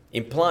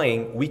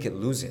 implying we can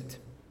lose it,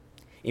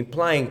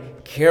 implying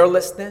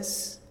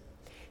carelessness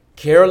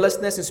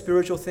in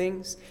spiritual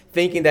things,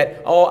 thinking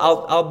that,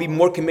 I'll be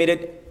more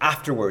committed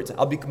afterwards.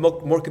 I'll be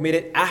more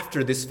committed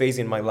after this phase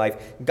in my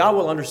life. God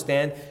will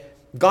understand.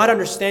 God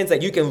understands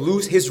that you can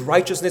lose his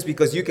righteousness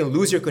because you can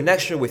lose your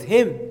connection with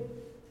him.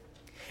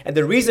 And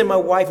the reason my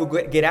wife will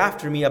get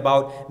after me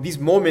about these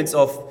moments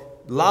of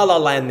la-la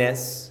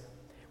landness,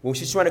 when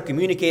she's trying to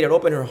communicate and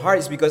open her heart,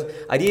 is because,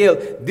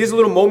 Ariel, these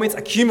little moments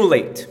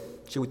accumulate.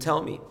 She would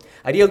tell me,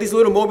 Ariel, these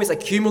little moments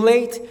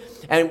accumulate,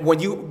 and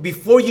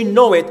before you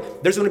know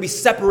it, there's going to be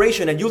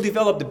separation, and you'll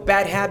develop the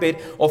bad habit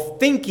of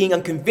thinking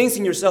and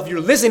convincing yourself you're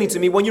listening to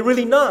me when you're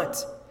really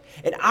not.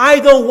 And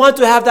I don't want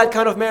to have that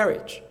kind of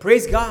marriage.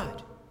 Praise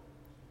God.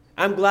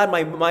 I'm glad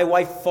my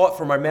wife fought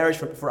for our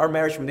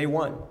marriage from day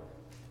one.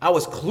 I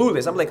was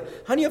clueless. I'm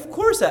like, honey, of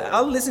course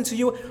I'll listen to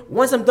you.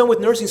 Once I'm done with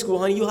nursing school,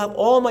 honey, you'll have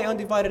all my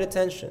undivided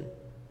attention.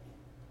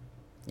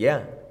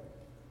 Yeah.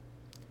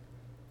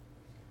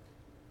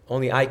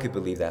 Only I could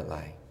believe that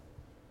lie.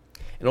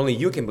 And only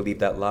you can believe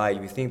that lie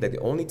if you think that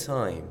the only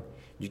time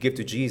you give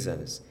to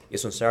Jesus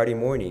is on Saturday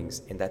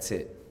mornings, and that's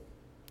it.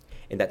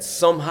 And that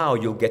somehow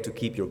you'll get to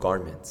keep your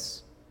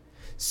garments.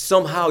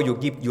 Somehow you'll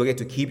get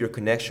to keep your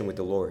connection with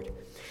the Lord.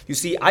 You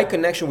see, eye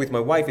connection with my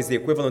wife is the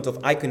equivalent of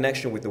eye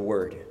connection with the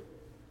Word.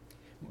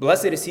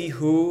 Blessed is he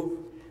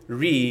who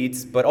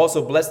reads, but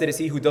also blessed is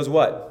he who does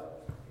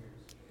what?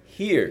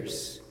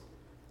 Hears.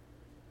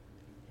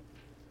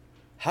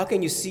 How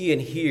can you see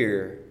and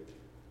hear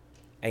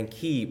and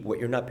keep what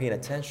you're not paying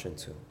attention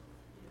to?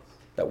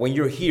 That when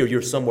you're here,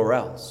 you're somewhere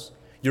else.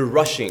 You're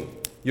rushing.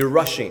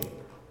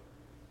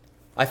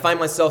 I find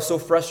myself so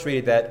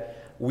frustrated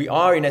that we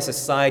are in a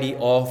society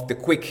of the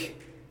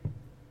quick,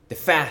 the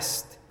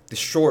fast, the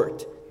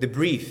short, the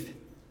brief.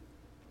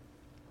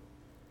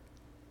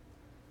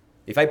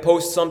 If I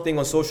post something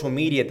on social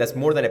media that's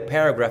more than a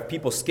paragraph,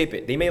 people skip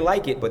it. They may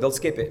like it, but they'll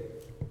skip it.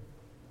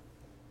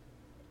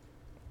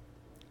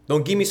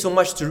 Don't give me so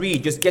much to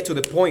read. Just get to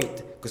the point,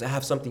 because I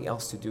have something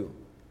else to do.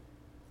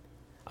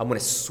 I'm going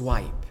to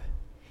swipe.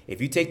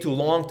 If you take too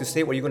long to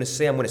say what you're going to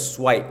say, I'm going to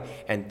swipe.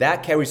 And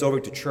that carries over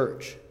to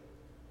church.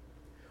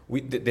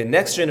 The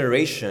next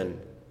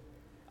generation,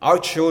 our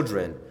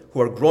children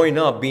who are growing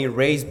up being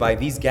raised by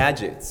these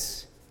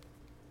gadgets,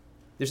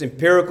 there's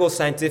empirical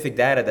scientific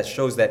data that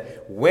shows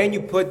that when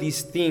you put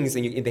these things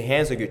in the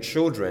hands of your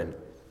children,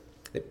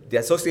 the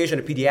Association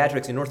of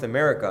Pediatrics in North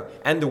America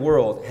and the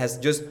world has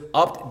just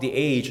upped the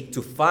age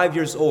to 5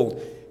 years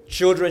old.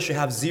 Children should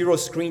have 0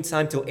 screen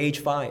time till age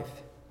 5.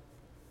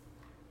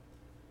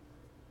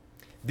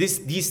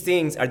 These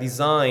things are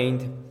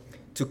designed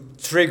to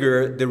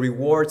trigger the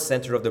reward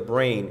center of the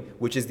brain,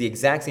 which is the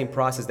exact same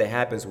process that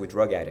happens with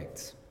drug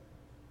addicts,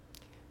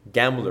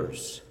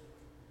 gamblers.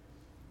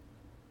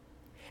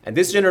 And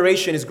this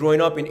generation is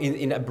growing up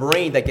in a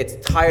brain that gets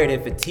tired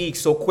and fatigued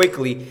so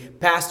quickly.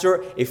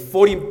 Pastor, a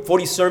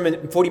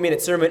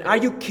 40-minute sermon, are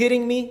you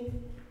kidding me?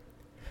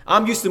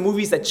 I'm used to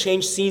movies that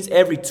change scenes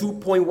every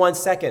 2.1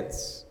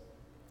 seconds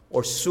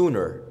or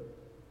sooner.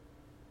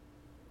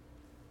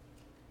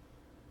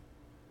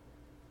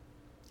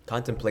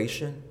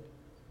 Contemplation,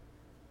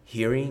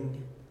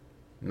 hearing,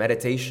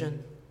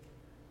 meditation.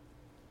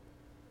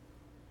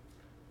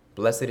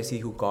 Blessed is he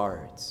who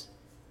guards,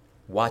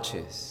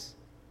 watches.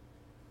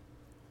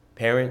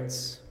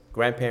 Parents,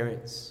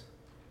 grandparents,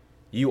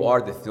 you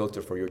are the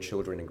filter for your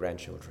children and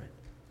grandchildren.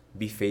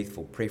 Be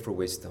faithful, pray for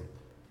wisdom.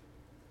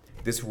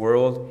 This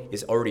world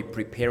is already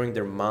preparing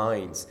their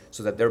minds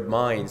so that their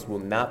minds will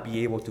not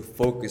be able to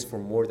focus for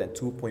more than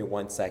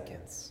 2.1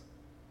 seconds.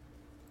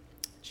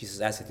 Jesus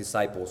asked his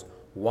disciples,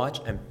 watch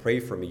and pray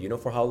for me. You know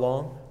for how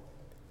long?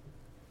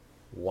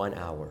 1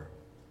 hour.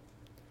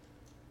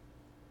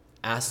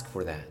 Ask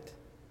for that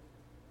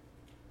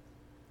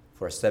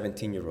for a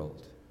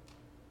 17-year-old.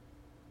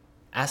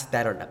 Ask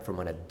that from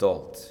an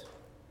adult,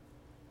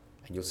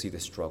 and you'll see the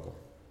struggle.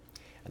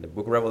 And the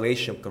book of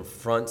Revelation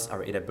confronts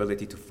our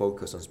inability to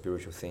focus on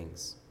spiritual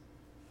things.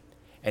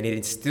 And it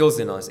instills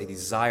in us a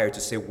desire to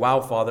say,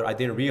 wow, Father, I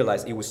didn't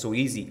realize it was so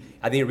easy.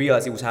 I didn't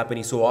realize it was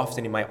happening so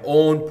often in my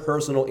own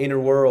personal inner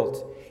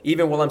world,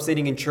 even while I'm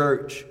sitting in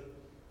church.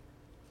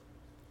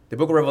 The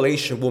book of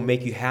Revelation will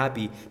make you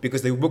happy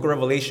because the book of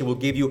Revelation will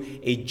give you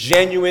a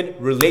genuine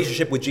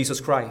relationship with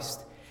Jesus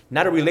Christ.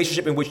 Not a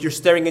relationship in which you're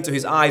staring into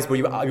his eyes but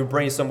your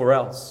brain is somewhere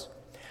else.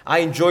 I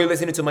enjoy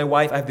listening to my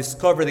wife. I've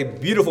discovered a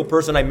beautiful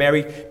person I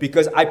married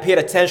because I paid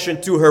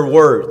attention to her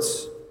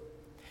words.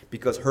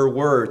 Because her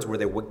words were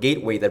the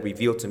gateway that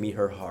revealed to me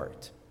her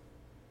heart.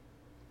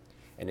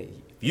 And if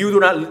you do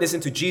not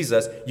listen to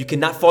Jesus, you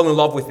cannot fall in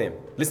love with him.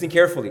 Listen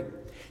carefully.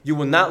 You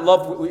will not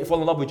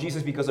fall in love with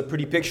Jesus because of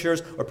pretty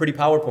pictures or pretty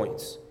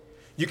PowerPoints.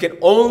 You can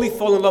only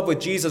fall in love with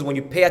Jesus when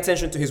you pay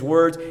attention to his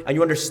words and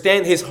you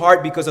understand his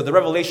heart because of the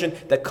revelation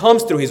that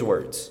comes through his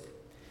words.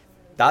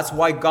 That's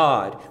why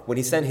God, when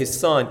he sent his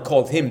son,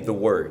 called him the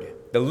Word,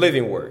 the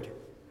living Word.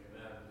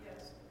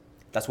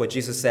 That's what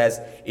Jesus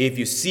says. If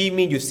you see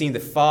me, you've seen the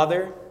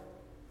Father.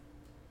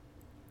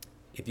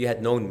 If you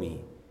had known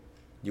me,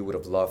 you would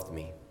have loved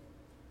me,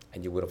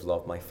 and you would have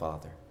loved my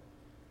Father.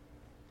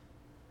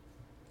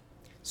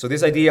 So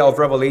this idea of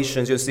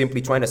revelation, just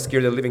simply trying to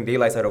scare the living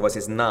daylights out of us,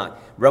 is not.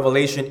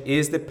 Revelation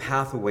is the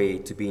pathway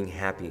to being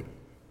happy.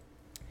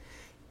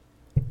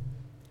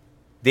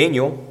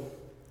 Daniel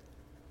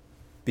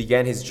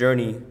began his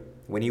journey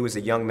when he was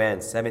a young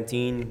man,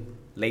 17,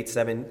 late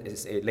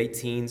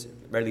teens,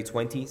 early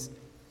 20s.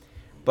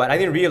 But I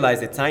didn't realize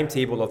the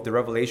timetable of the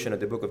revelation of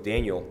the book of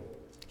Daniel.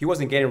 He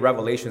wasn't getting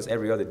revelations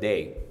every other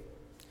day.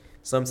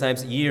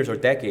 Sometimes years or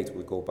decades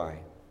would go by.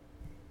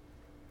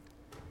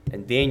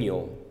 And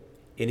Daniel,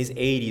 in his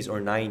 80s or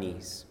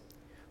 90s,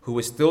 who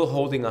was still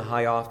holding a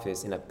high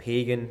office in a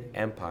pagan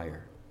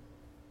empire,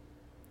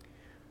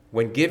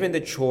 when given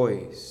the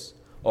choice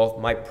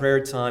of my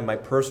prayer time, my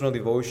personal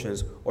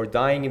devotions, or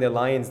dying in the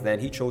lion's den,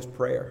 he chose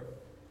prayer.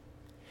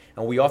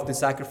 And we often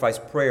sacrifice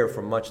prayer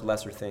for much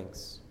lesser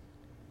things.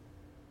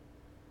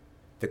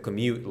 The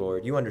commute,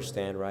 Lord, you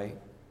understand, right?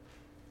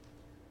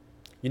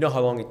 You know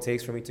how long it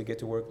takes for me to get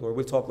to work, Lord?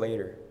 We'll talk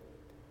later.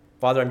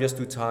 Father, I'm just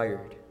too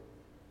tired.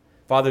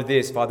 Father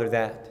this, Father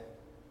that.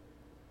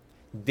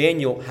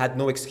 Daniel had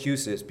no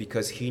excuses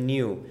because he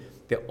knew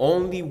the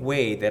only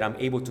way that I'm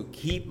able to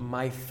keep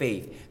my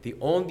faith, the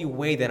only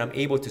way that I'm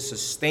able to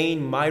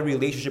sustain my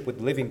relationship with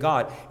the living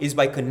God is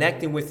by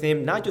connecting with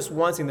him, not just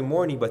once in the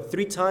morning, but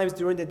 3 times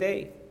during the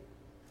day.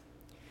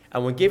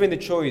 And when given the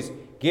choice,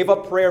 give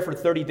up prayer for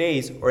 30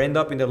 days or end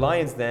up in the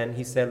lion's den,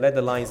 he said, let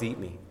the lions eat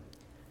me.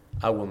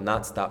 I will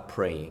not stop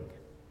praying.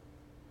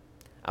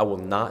 I will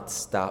not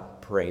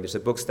stop praying. There's a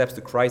book, Steps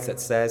to Christ, that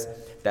says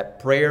that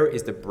prayer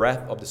is the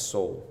breath of the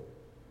soul.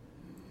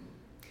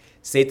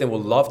 Satan will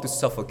love to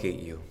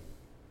suffocate you.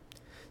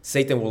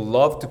 Satan will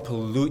love to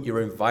pollute your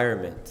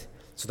environment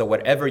so that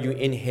whatever you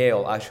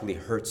inhale actually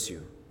hurts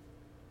you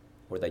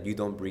or that you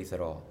don't breathe at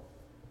all.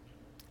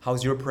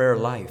 How's your prayer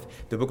life?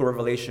 The book of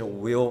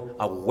Revelation will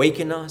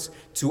awaken us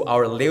to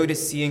our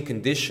Laodicean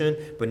condition,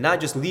 but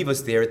not just leave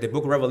us there. The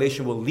book of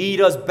Revelation will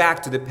lead us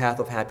back to the path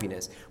of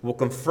happiness. We'll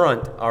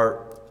confront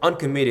our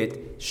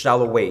uncommitted,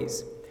 shallow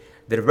ways.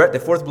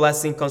 The fourth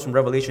blessing comes from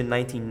Revelation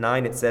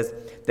 19:9. It says,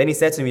 "Then he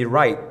said to me,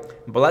 Write,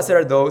 blessed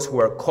are those who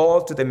are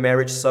called to the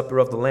marriage supper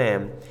of the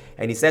Lamb.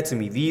 And he said to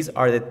me, These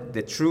are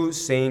the true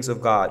sayings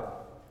of God."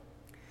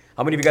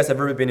 How many of you guys have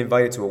ever been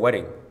invited to a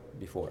wedding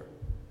before?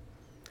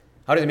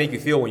 How does it make you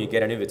feel when you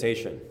get an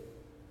invitation?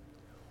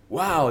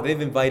 Wow, they've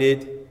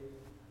invited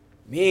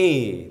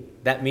me.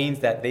 That means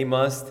that they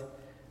must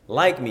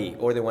like me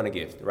or they want a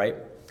gift, right?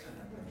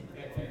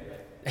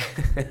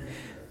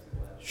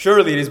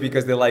 Surely it is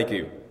because they like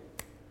you.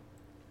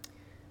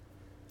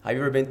 Have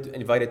you ever been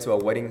invited to a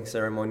wedding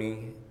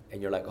ceremony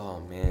and you're like, oh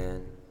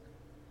man,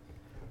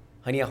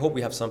 honey, I hope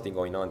we have something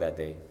going on that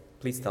day.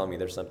 Please tell me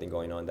there's something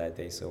going on that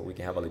day so we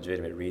can have a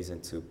legitimate reason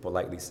to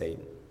politely say,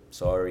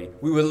 sorry,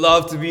 we would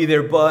love to be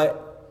there,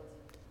 but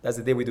that's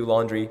the day we do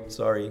laundry.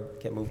 Sorry,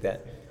 can't move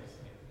that.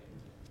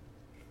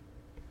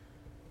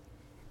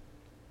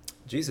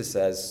 Jesus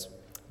says,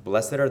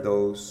 blessed are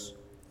those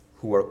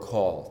who are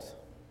called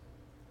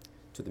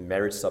to the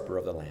marriage supper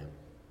of the Lamb.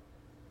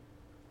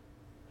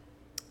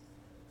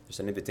 There's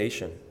an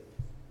invitation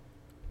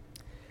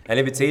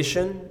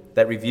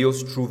that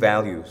reveals true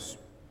values.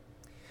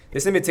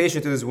 This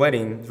invitation to this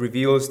wedding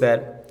reveals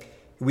that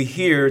we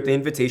hear the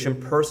invitation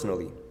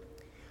personally.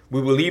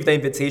 We believe the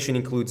invitation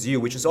includes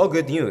you, which is all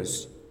good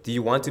news. Do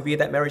you want to be at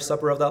that marriage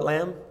supper of that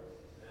Lamb?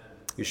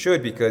 You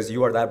should, because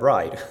you are that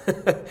bride.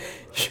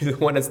 You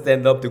want to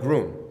stand up the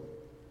groom.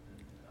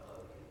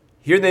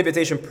 Hear the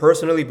invitation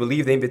personally,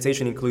 believe the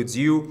invitation includes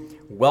you,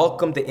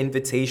 welcome the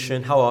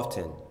invitation. How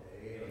often?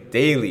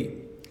 Daily.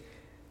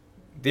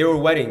 There were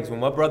weddings when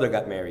my brother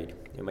got married,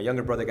 and my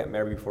younger brother got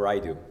married before I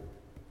did.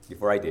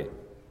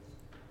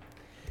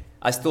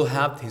 I still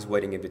have his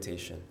wedding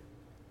invitation.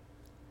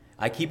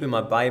 I keep in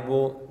my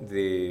Bible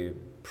the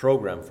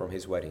program from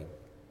his wedding. It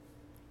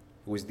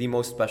was the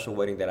most special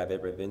wedding that I've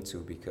ever been to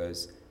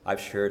because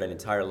I've shared an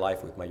entire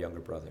life with my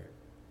younger brother.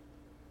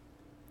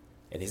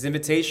 And his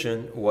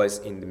invitation was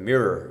in the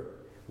mirror,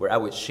 where I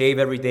would shave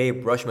every day,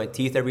 brush my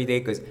teeth every day,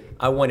 because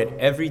I wanted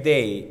every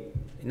day,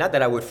 not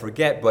that I would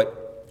forget, but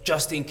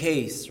just in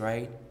case,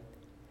 right?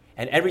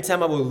 And every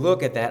time I would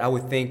look at that, I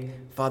would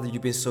think, Father,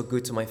 you've been so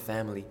good to my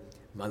family.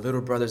 My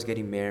little brother's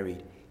getting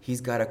married. He's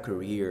got a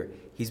career.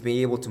 He's been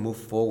able to move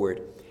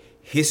forward.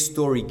 His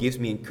story gives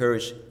me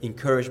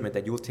encouragement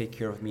that you will take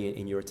care of me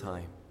in your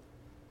time.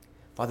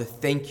 Father,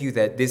 thank you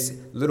that this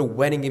little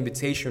wedding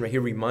invitation right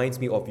here reminds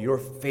me of your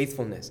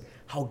faithfulness,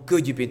 how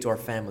good you've been to our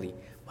family.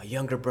 My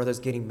younger brother's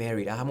getting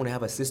married. I'm going to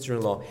have a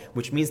sister-in-law,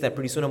 which means that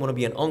pretty soon I'm going to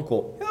be an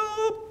uncle.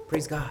 Help!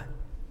 Praise God.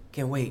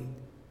 Can't wait.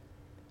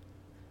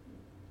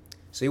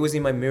 So it was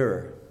in my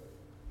mirror.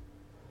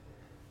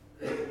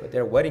 But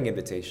there are wedding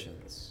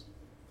invitations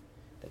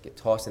that get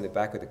tossed in the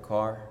back of the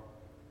car,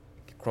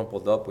 get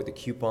crumpled up with the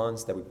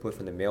coupons that we put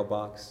from the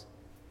mailbox,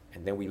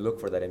 and then we look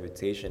for that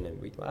invitation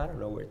and I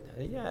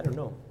don't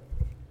know.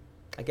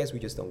 I guess we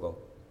just don't go.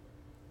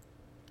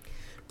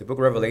 The book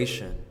of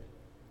Revelation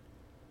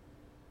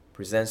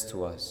presents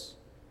to us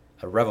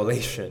a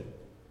revelation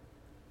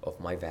of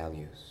my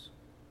values.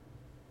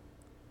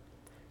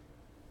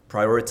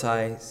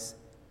 Prioritize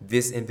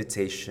this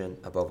invitation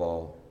above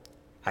all.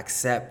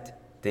 Accept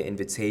the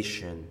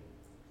invitation,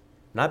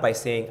 not by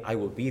saying, I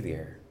will be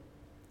there,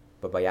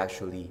 but by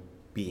actually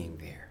being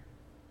there.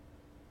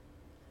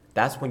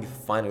 That's when you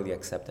finally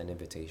accept an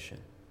invitation.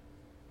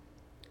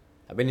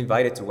 I've been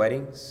invited to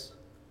weddings,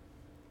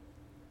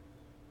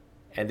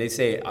 and they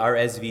say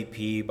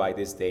RSVP by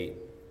this date,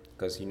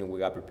 because we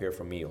got prepared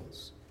for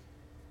meals.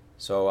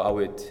 So I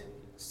would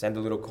send a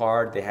little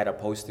card. They had a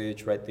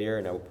postage right there,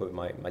 and I would put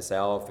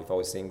myself, if I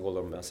was single,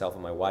 or myself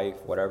and my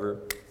wife, whatever.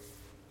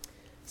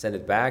 Send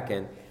it back,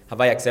 and have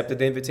I accepted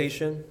the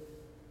invitation?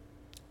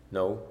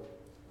 No.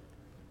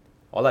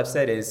 All I've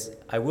said is,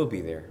 I will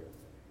be there.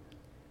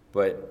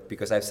 But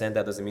because I've sent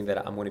that doesn't mean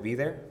that I'm going to be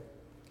there.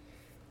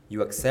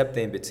 You accept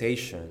the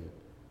invitation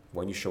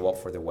when you show up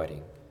for the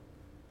wedding.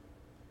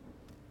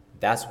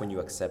 That's when you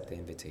accept the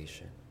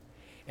invitation.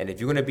 And if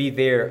you're going to be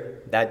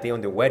there that day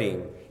on the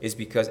wedding, it's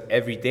because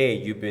every day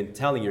you've been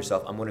telling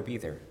yourself, I'm going to be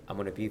there. I'm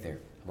going to be there.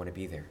 I'm going to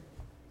be there.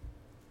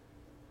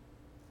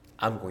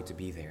 I'm going to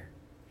be there.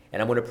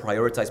 And I'm going to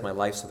prioritize my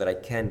life so that I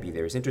can be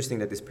there. It's interesting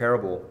that this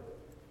parable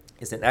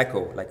is an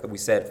echo, like we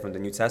said, from the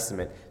New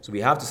Testament. So we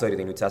have to study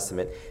the New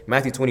Testament.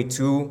 Matthew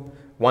 22,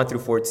 1 through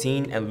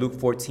 14, and Luke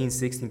 14,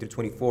 16 through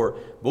 24,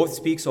 both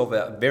speaks of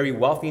a very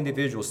wealthy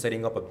individual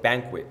setting up a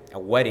banquet, a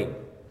wedding,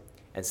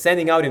 and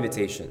sending out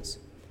invitations.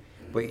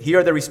 But here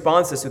are the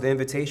responses to the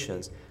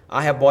invitations.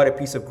 I have bought a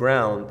piece of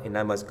ground, and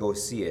I must go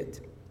see it.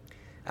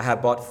 I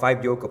have bought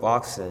 5 yoke of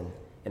oxen,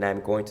 and I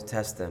am going to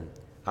test them.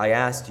 I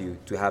asked you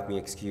to have me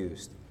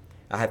excused.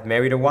 I have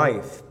married a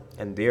wife,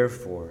 and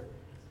therefore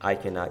I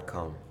cannot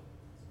come.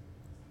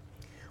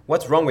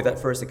 What's wrong with that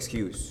first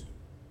excuse?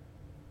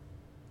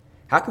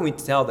 How can we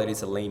tell that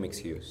it's a lame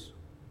excuse?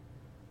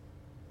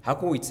 How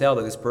can we tell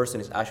that this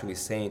person is actually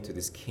saying to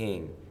this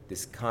king,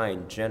 this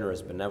kind,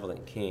 generous,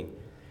 benevolent king,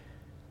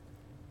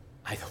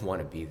 I don't want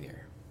to be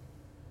there?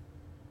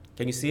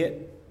 Can you see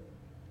it?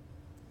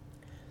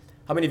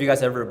 How many of you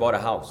guys ever bought a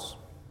house?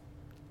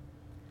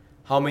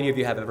 How many of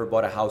you have ever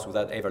bought a house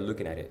without ever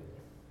looking at it?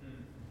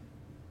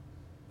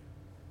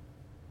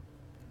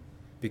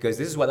 Because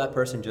this is what that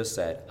person just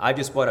said. I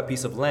just bought a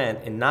piece of land,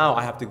 and now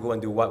I have to go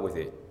and do what with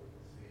it?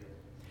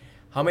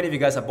 How many of you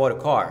guys have bought a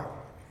car?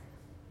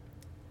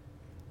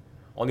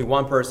 Only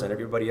one person.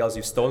 Everybody else,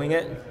 you've stolen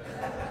it?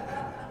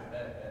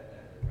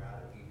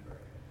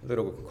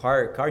 Little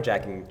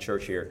carjacking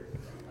church here.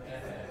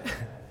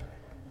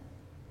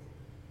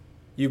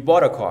 You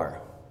bought a car.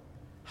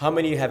 How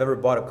many of you have ever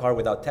bought a car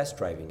without test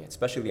driving it,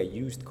 especially a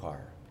used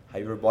car? Have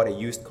you ever bought a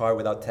used car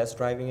without test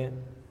driving it?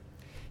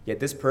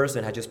 Yet this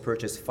person had just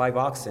purchased 5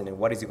 oxen, and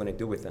what is he going to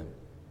do with them?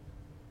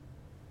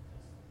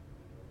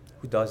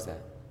 Who does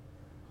that?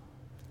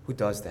 Who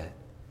does that?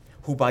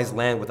 Who buys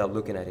land without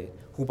looking at it?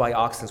 Who buys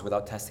oxen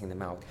without testing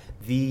them out?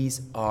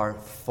 These are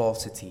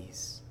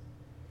falsities.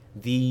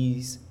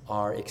 These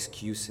are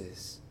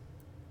excuses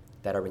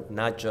that are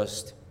not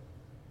just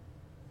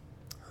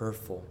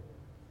hurtful,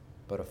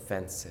 but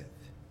offensive.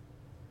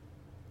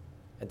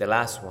 And the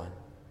last one,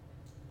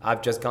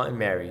 I've just gotten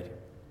married,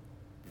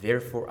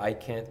 therefore I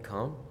can't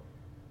come.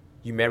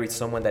 You married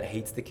someone that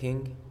hates the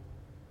king?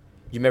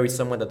 You married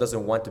someone that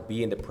doesn't want to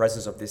be in the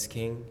presence of this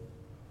king?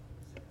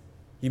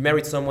 You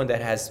married someone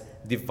that has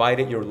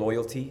divided your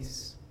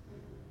loyalties?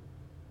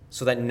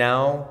 So that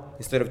now,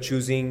 instead of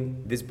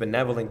choosing this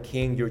benevolent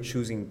king, you're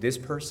choosing this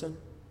person?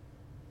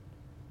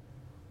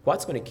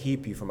 What's going to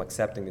keep you from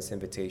accepting this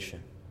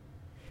invitation?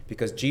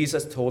 Because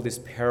Jesus told this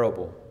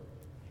parable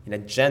in a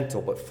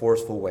gentle but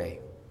forceful way.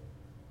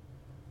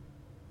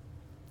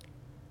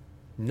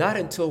 Not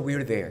until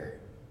we're there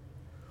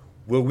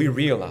will we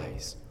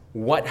realize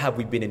what have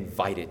we been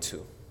invited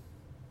to.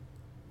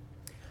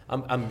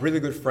 I'm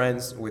really good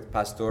friends with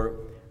Pastor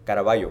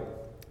Caraballo,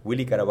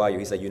 Willie Caraballo.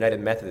 He's a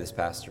United Methodist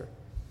pastor.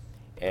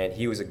 And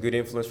he was a good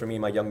influence for me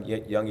in my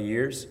younger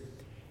years.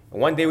 And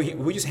one day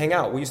we just hang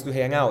out. We used to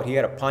hang out. He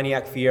had a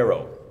Pontiac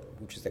Fiero,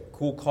 which is a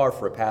cool car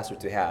for a pastor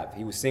to have.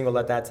 He was single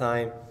at that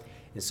time.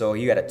 And so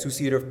he had a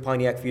 2-seater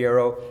Pontiac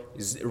Fiero. It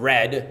was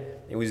red.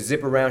 It was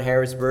zip around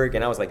Harrisburg.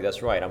 And I was like,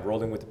 that's right, I'm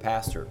rolling with the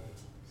pastor.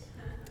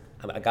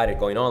 I got it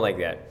going on like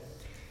that.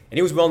 And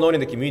he was well known in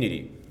the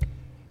community.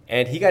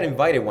 And he got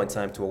invited one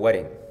time to a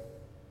wedding.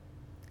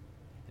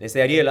 And they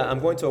said, Ariel, I'm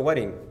going to a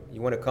wedding. You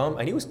want to come?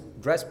 And he was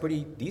dressed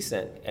pretty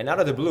decent. And out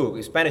of the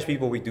blue, Spanish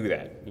people, we do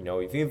that. You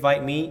know, if you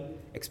invite me,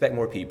 expect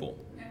more people.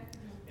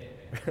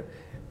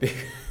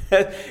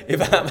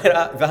 If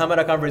I'm at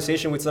a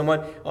conversation with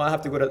someone, I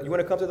have to go to, you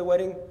want to come to the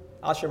wedding?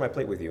 I'll share my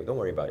plate with you. Don't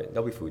worry about it.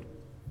 There'll be food.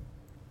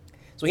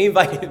 So he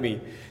invited me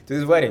to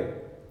this wedding.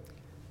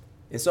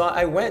 And so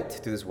I went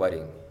to this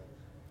wedding,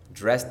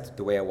 dressed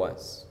the way I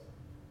was.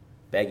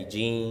 Baggy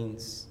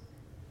jeans,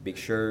 big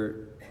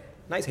shirt,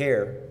 nice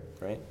hair,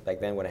 right? Back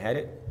then when I had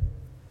it.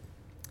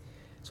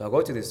 So I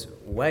go to this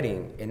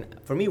wedding, and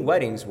for me,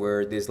 weddings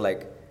were this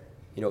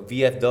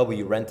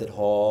VFW rented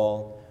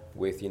hall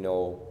with,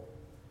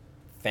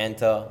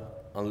 Fanta,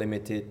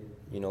 unlimited,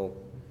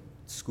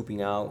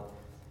 scooping out.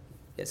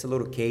 It's a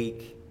little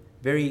cake,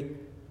 very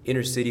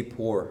inner city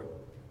poor.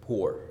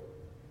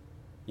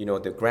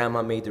 The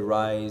grandma made the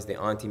rice, the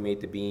auntie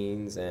made the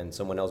beans, and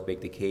someone else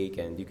baked the cake,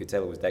 and you could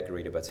tell it was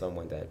decorated by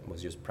someone that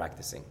was just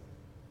practicing.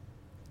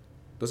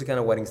 Those are the kind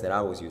of weddings that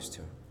I was used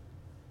to.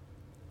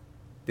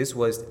 This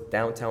was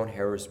downtown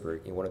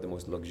Harrisburg in one of the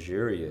most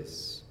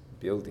luxurious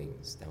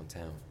buildings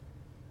downtown.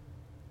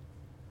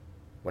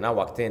 When I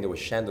walked in, there were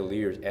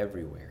chandeliers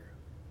everywhere.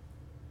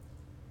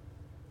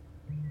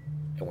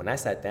 And when I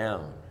sat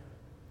down,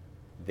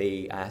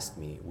 they asked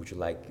me, would you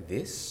like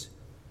this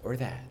or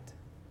that?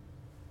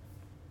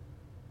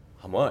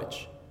 How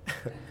much?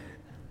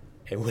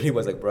 And Willie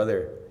was like,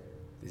 brother,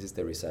 this is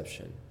the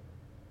reception.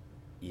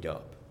 Eat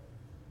up.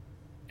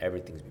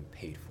 Everything's been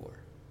paid for.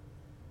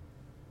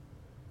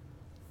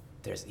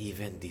 There's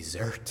even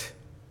dessert.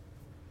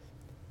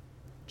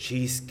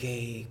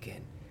 Cheesecake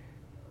and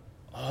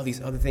all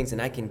these other things.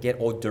 And I can get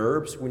hors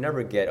d'oeuvres. We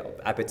never get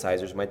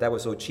appetizers. My dad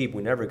was so cheap,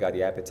 we never got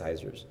the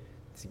appetizers.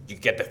 You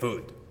get the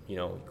food.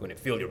 You're going to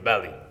fill your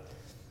belly.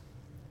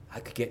 I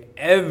could get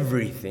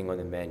everything on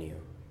the menu.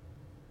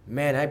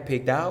 Man, I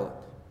picked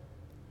out,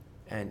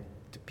 and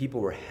the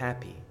people were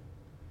happy.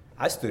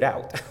 I stood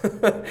out.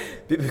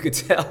 People could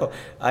tell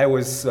I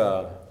was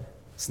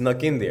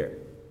snuck in there.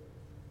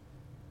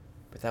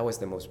 But that was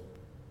the most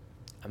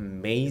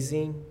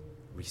amazing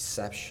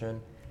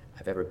reception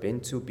I've ever been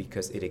to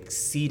because it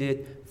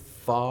exceeded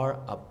far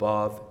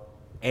above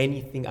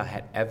anything I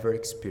had ever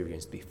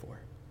experienced before.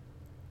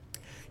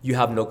 You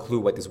have no clue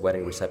what this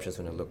wedding reception is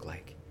going to look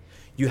like.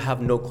 You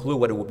have no clue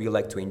what it will be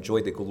like to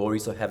enjoy the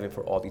glories of heaven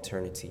for all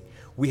eternity.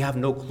 We have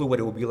no clue what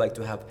it will be like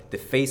to have the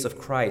face of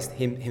Christ,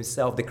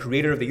 himself, the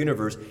creator of the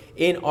universe,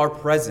 in our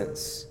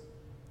presence,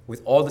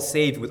 with all the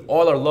saved, with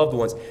all our loved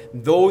ones.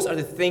 Those are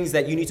the things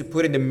that you need to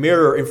put in the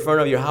mirror in front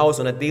of your house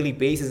on a daily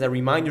basis and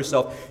remind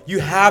yourself, you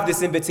have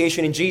this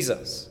invitation in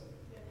Jesus.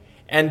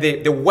 And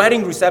the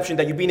wedding reception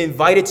that you're being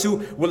invited to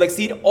will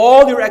exceed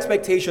all your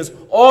expectations,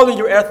 all of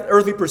your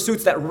earthly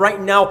pursuits that right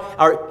now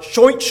are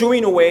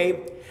chewing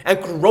away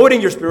and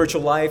corroding your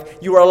spiritual life.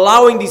 You are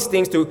allowing these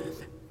things to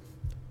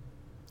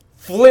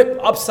flip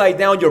upside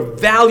down your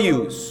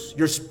values,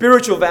 your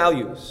spiritual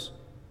values.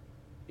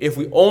 If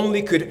we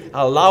only could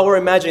allow our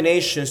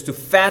imaginations to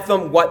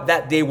fathom what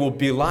that day will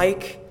be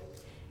like,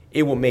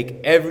 it will make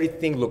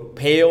everything look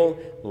pale,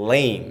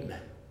 lame,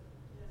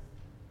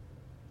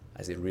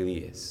 as it really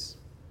is.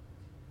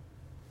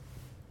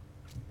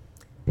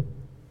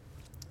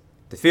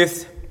 The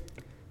fifth,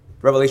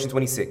 Revelation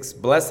 26.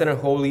 Blessed and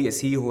holy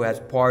is he who has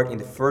part in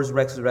the first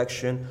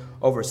resurrection.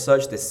 Over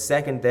such the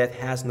second death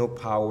has no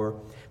power,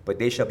 but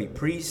they shall be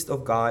priests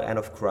of God and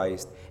of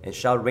Christ, and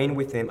shall reign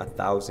with him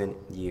 1,000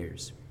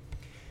 years.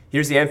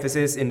 Here's the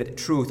emphasis in the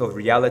truth of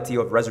reality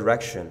of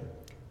resurrection.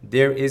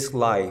 There is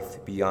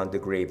life beyond the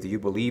grave. Do you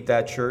believe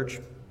that, church?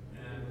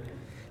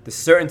 The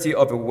certainty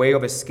of a way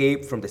of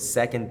escape from the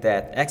second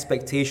death,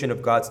 expectation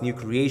of God's new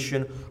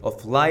creation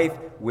of life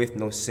with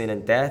no sin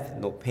and death,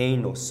 no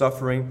pain, no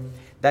suffering.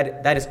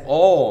 That is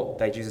all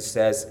that Jesus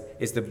says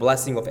is the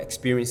blessing of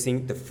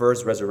experiencing the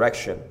first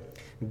resurrection.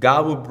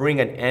 God will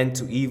bring an end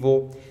to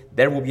evil.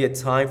 There will be a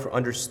time for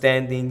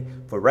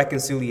understanding, for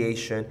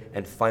reconciliation,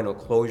 and final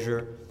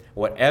closure.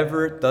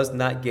 Whatever does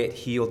not get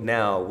healed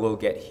now will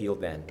get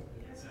healed then.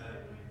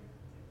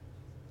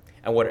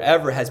 And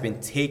whatever has been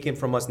taken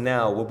from us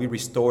now will be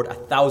restored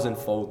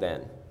 1,000-fold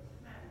then.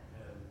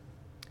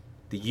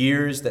 The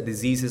years that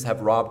diseases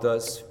have robbed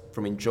us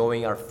from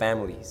enjoying our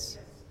families.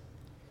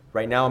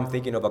 Right now I'm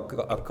thinking of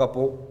a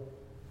couple.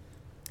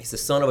 He's the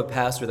son of a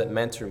pastor that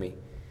mentored me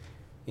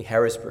in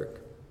Harrisburg.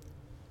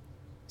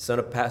 Son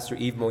of Pastor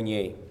Yves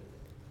Monnier.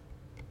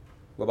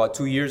 Well, about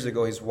 2 years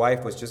ago, his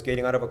wife was just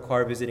getting out of a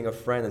car visiting a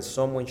friend, and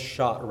someone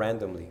shot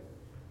randomly.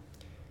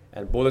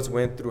 And bullets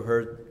went through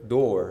her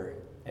door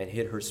and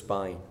hit her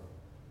spine.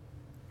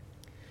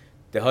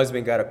 The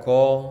husband got a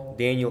call,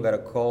 Daniel got a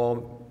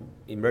call,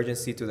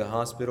 emergency to the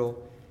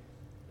hospital,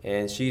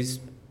 and she's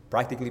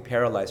practically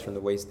paralyzed from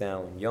the waist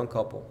down. Young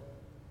couple.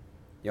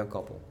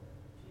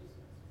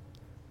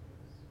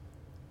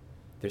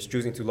 They're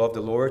choosing to love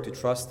the Lord, to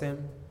trust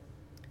him.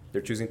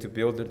 They're choosing to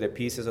build the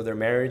pieces of their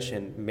marriage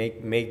and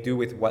make do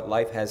with what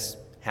life has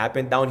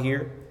happened down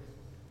here.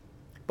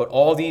 But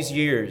all these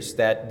years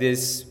that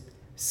this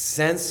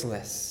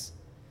senseless,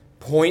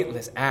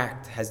 pointless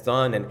act has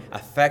done and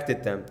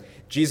affected them,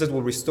 Jesus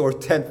will restore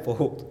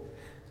tenfold.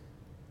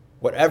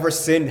 Whatever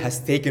sin has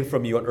taken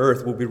from you on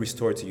earth will be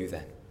restored to you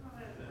then.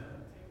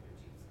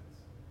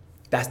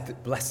 That's the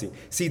blessing.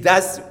 See,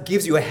 that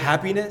gives you a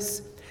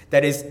happiness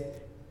that is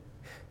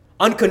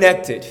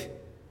unconnected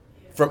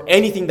from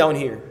anything down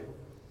here.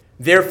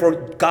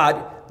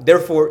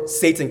 Therefore,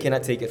 Satan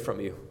cannot take it from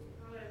you.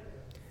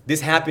 This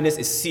happiness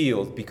is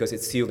sealed because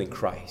it's sealed in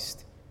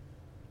Christ,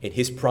 in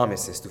his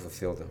promises to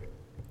fulfill them.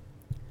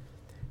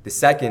 The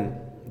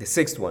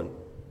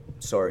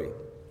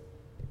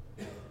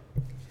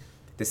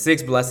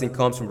sixth blessing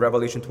comes from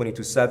Revelation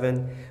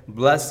 22:7.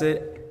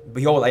 Blessed,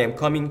 behold, I am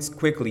coming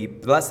quickly.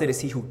 Blessed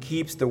is he who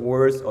keeps the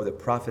words of the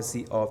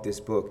prophecy of this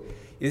book.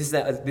 This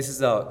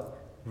is a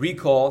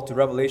recall to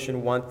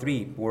Revelation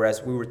 1:3,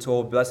 whereas we were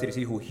told, blessed is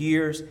he who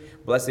hears,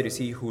 blessed is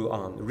he who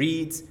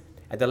reads,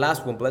 and the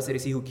last one, blessed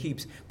is he who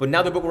keeps. But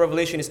now the book of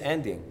Revelation is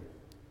ending.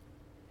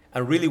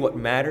 And really what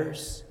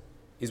matters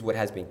is what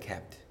has been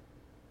kept.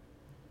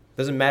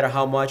 Doesn't matter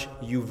how much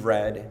you've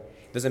read,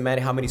 doesn't matter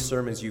how many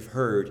sermons you've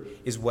heard,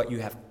 is what you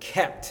have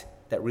kept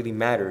that really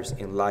matters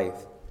in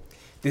life.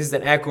 This is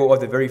an echo of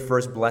the very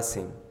first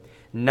blessing.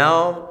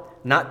 Now,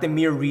 not the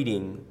mere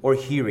reading or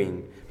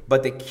hearing,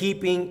 but the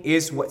keeping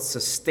is what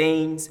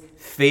sustains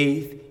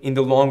faith in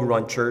the long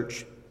run,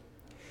 church.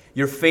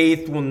 Your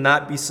faith will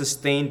not be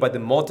sustained by the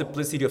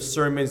multiplicity of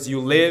sermons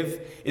you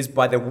live, is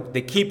by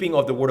the keeping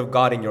of the Word of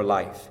God in your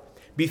life.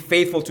 Be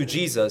faithful to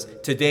Jesus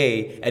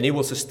today, and it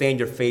will sustain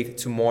your faith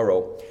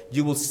tomorrow.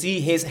 You will see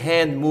his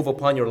hand move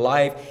upon your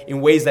life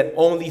in ways that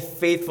only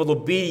faithful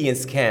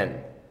obedience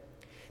can.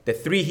 The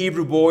 3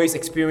 Hebrew boys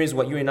experienced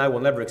what you and I will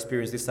never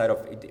experience this side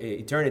of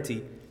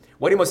eternity.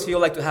 What it must feel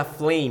like to have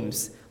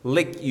flames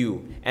lick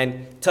you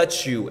and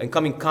touch you and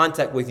come in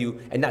contact with you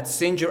and not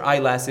singe your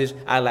eyelashes,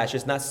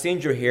 not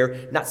singe your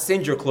hair, not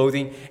singe your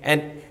clothing,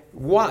 and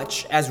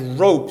watch as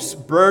ropes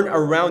burn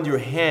around your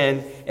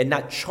hand and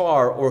not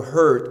char or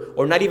hurt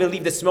or not even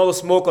leave the smell of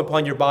smoke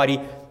upon your body.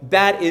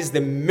 That is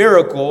the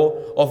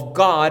miracle of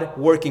God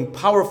working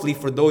powerfully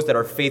for those that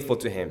are faithful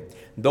to him,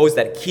 those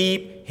that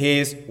keep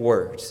his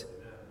words.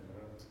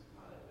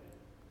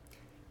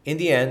 In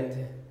the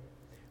end,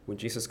 when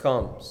Jesus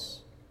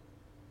comes,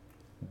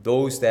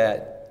 those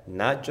that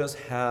not just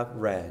have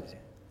read,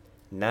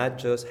 not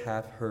just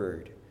have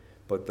heard,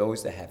 but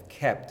those that have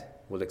kept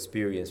will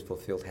experience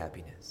fulfilled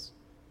happiness.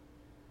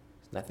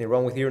 There's nothing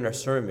wrong with hearing our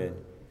sermon,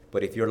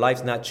 but if your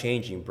life's not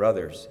changing,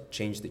 brothers,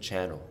 change the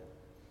channel.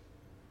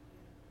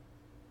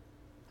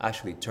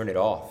 Actually, turn it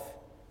off.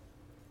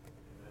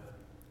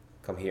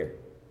 Come here.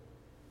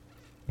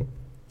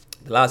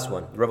 The last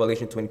one,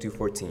 Revelation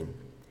 22:14.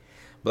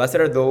 Blessed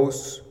are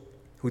those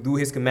who do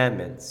his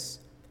commandments,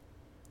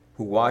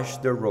 who wash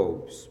their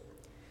robes,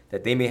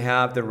 that they may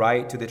have the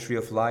right to the tree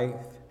of life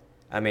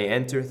I may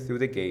enter through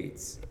the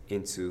gates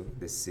into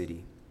the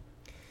city.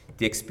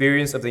 The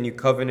experience of the new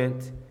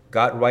covenant,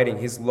 God writing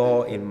his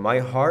law in my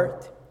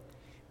heart,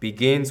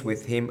 begins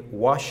with him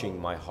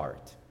washing my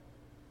heart.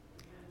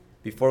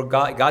 Before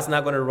God's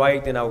not going to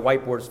write in a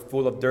whiteboard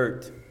full of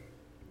dirt.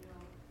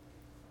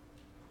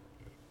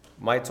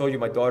 I told you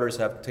my daughters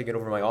have taken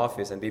over my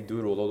office and they've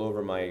doodled all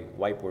over my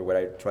whiteboard where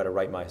I try to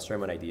write my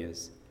sermon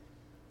ideas.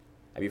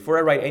 And before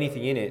I write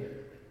anything in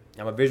it,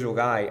 I'm a visual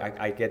guy,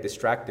 I get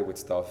distracted with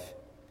stuff.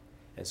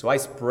 And so I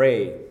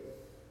spray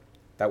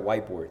that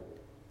whiteboard.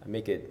 I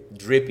make it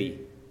drippy.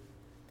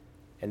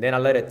 And then I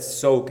let it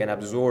soak and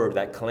absorb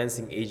that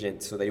cleansing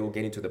agent so that it will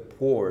get into the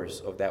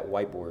pores of that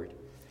whiteboard.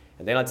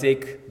 And then I'll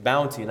take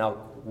Bounty and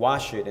I'll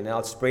wash it and then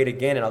I'll spray it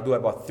again and I'll do it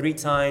about 3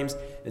 times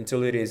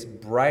until it is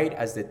bright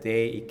as the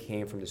day it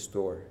came from the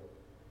store.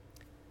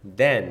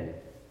 Then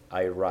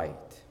I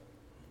write.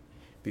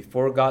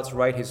 Before God's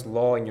write his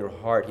law in your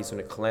heart, he's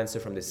going to cleanse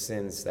it from the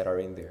sins that are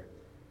in there.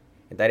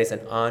 And that is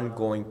an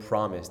ongoing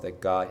promise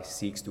that God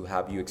seeks to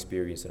have you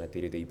experience on a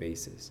day-to-day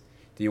basis.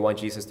 Do you want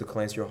Jesus to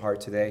cleanse your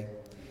heart today?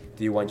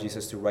 Do you want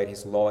Jesus to write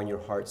his law in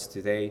your hearts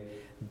today?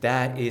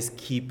 That is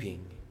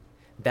keeping.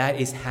 That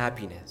is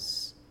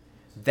happiness.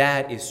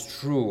 That is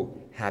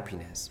true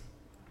happiness.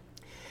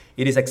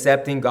 It is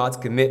accepting God's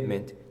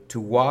commitment to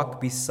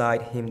walk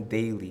beside him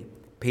daily,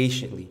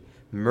 patiently,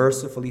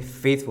 mercifully,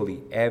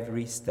 faithfully,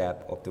 every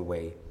step of the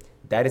way.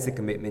 That is the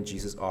commitment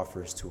Jesus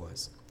offers to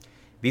us.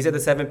 These are the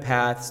 7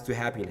 paths to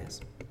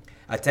happiness.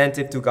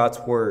 Attentive to God's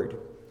word.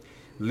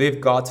 Live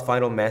God's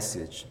final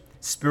message.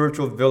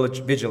 Spiritual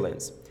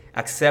vigilance.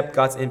 Accept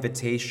God's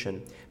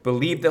invitation.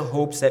 Believe the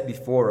hope set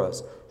before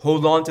us.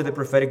 Hold on to the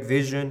prophetic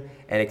vision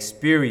and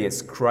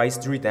experience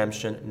Christ's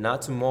redemption,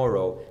 not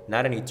tomorrow,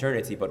 not in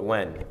eternity, but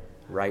when?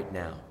 Right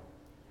now.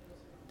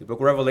 The book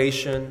of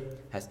Revelation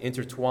has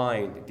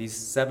intertwined these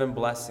 7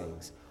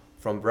 blessings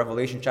from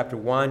Revelation chapter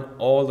 1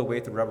 all the way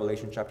to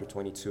Revelation chapter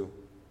 22.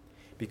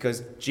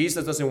 Because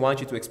Jesus doesn't want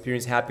you to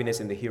experience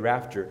happiness in the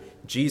hereafter.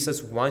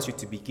 Jesus wants you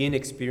to begin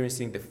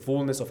experiencing the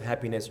fullness of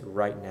happiness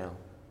right now.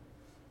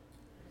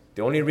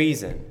 The only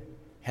reason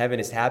heaven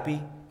is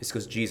happy is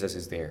because Jesus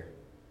is there.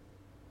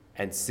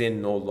 And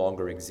sin no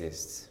longer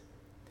exists.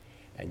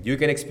 And you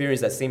can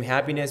experience that same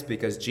happiness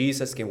because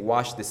Jesus can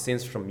wash the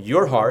sins from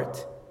your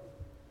heart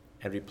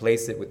and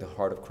replace it with the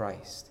heart of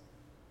Christ.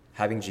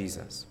 Having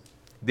Jesus.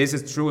 This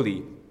is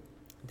truly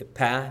the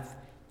path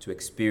to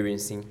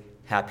experiencing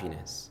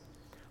happiness.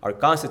 Our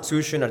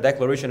Constitution, our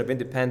Declaration of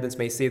Independence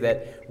may say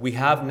that we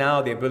have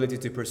now the ability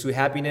to pursue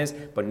happiness,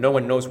 but no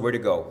one knows where to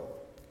go.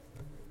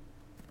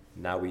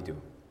 Now we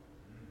do.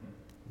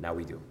 Now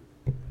we do.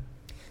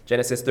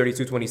 Genesis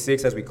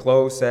 32:26, as we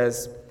close,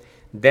 says,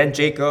 Then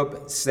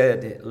Jacob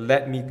said,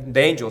 the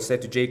angel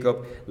said to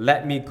Jacob,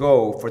 let me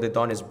go, for the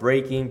dawn is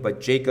breaking.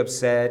 But Jacob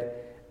said,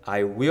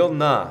 I will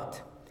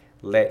not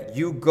let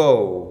you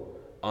go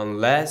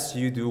unless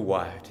you do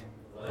what?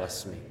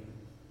 Bless me.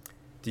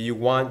 Do you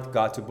want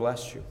God to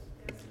bless you?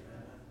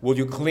 Will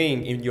you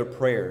cling in your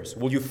prayers?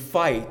 Will you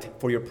fight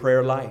for your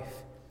prayer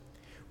life?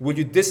 Will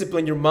you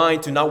discipline your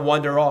mind to not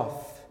wander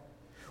off?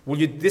 Will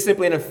you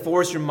discipline and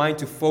force your mind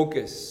to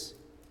focus?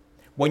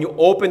 When you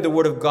open the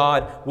Word of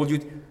God, will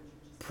you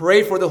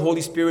pray for the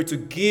Holy Spirit to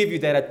give you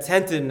that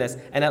attentiveness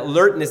and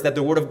alertness that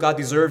the Word of God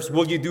deserves?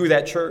 Will you do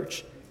that,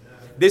 church?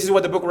 This is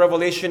what the book of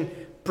Revelation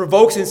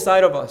provokes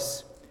inside of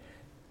us.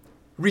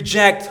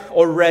 Reject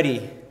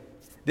already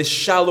the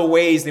shallow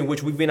ways in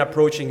which we've been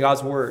approaching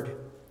God's Word.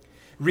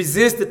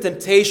 Resist the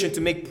temptation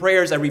to make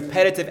prayers a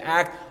repetitive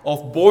act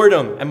of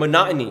boredom and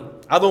monotony.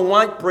 I don't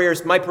want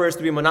my prayers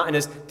to be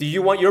monotonous. Do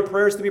you want your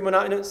prayers to be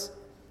monotonous?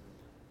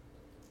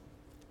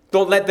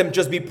 Don't let them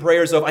just be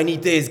prayers of, I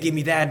need this, give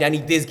me that, I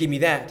need this, give me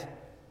that.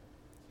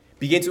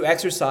 Begin to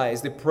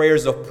exercise the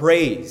prayers of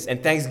praise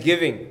and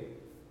thanksgiving.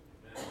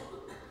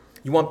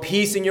 You want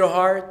peace in your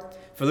heart?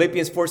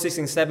 Philippians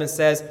 4:6-7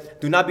 says,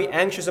 do not be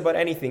anxious about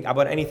anything,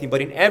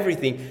 but in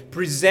everything,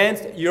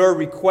 present your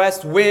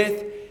request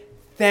with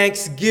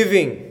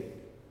thanksgiving.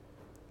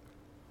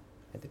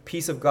 And the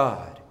peace of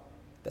God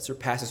that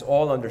surpasses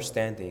all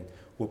understanding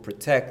will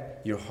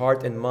protect your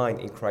heart and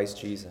mind in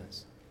Christ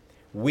Jesus.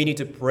 We need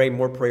to pray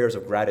more prayers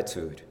of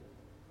gratitude.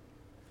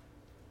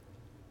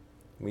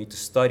 We need to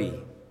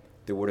study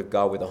the Word of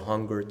God with a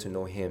hunger to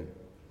know Him,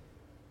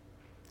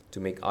 to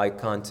make eye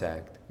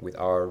contact with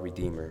our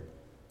Redeemer.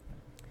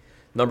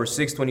 Number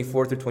 6,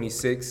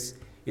 24-26,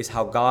 is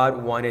how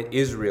God wanted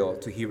Israel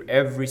to hear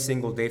every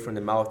single day from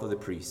the mouth of the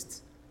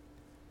priests.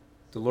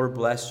 The Lord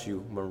bless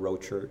you, Monroe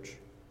Church.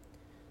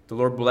 The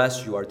Lord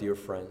bless you, our dear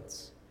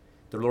friends.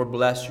 The Lord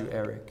bless you,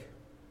 Eric.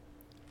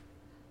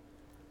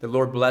 The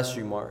Lord bless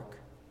you, Mark.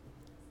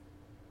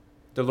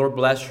 The Lord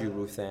bless you,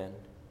 Ruth Ann.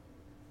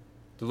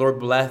 The Lord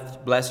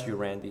bless you,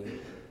 Randy.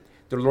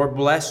 The Lord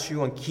bless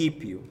you and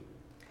keep you.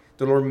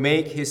 The Lord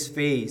make His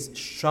face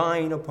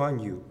shine upon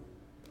you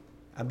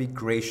and be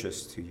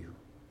gracious to you.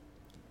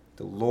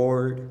 The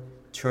Lord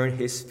turn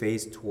His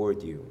face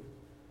toward you,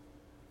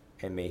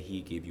 and may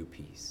He give you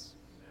peace.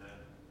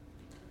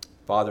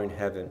 Father in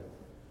heaven,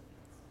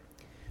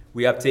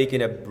 We have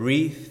taken a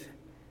brief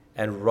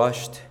and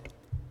rushed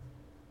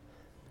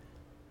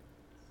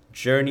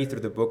journey through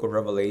the book of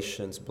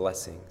Revelation's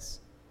blessings,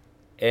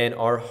 and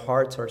our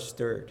hearts are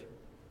stirred.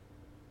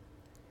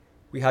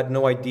 We had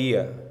no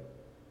idea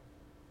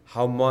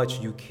how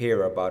much you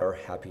care about our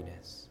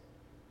happiness,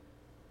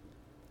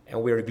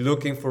 and we're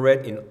looking for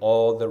it in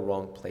all the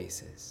wrong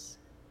places.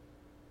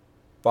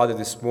 Father,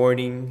 this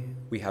morning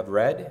we have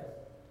read,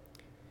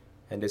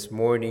 and this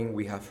morning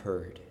we have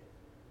heard.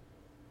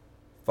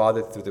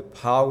 Father, through the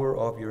power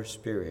of your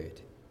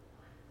Spirit,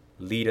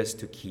 lead us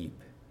to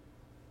keep.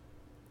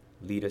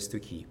 Lead us to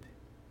keep.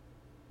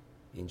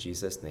 In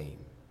Jesus' name,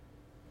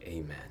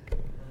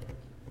 amen.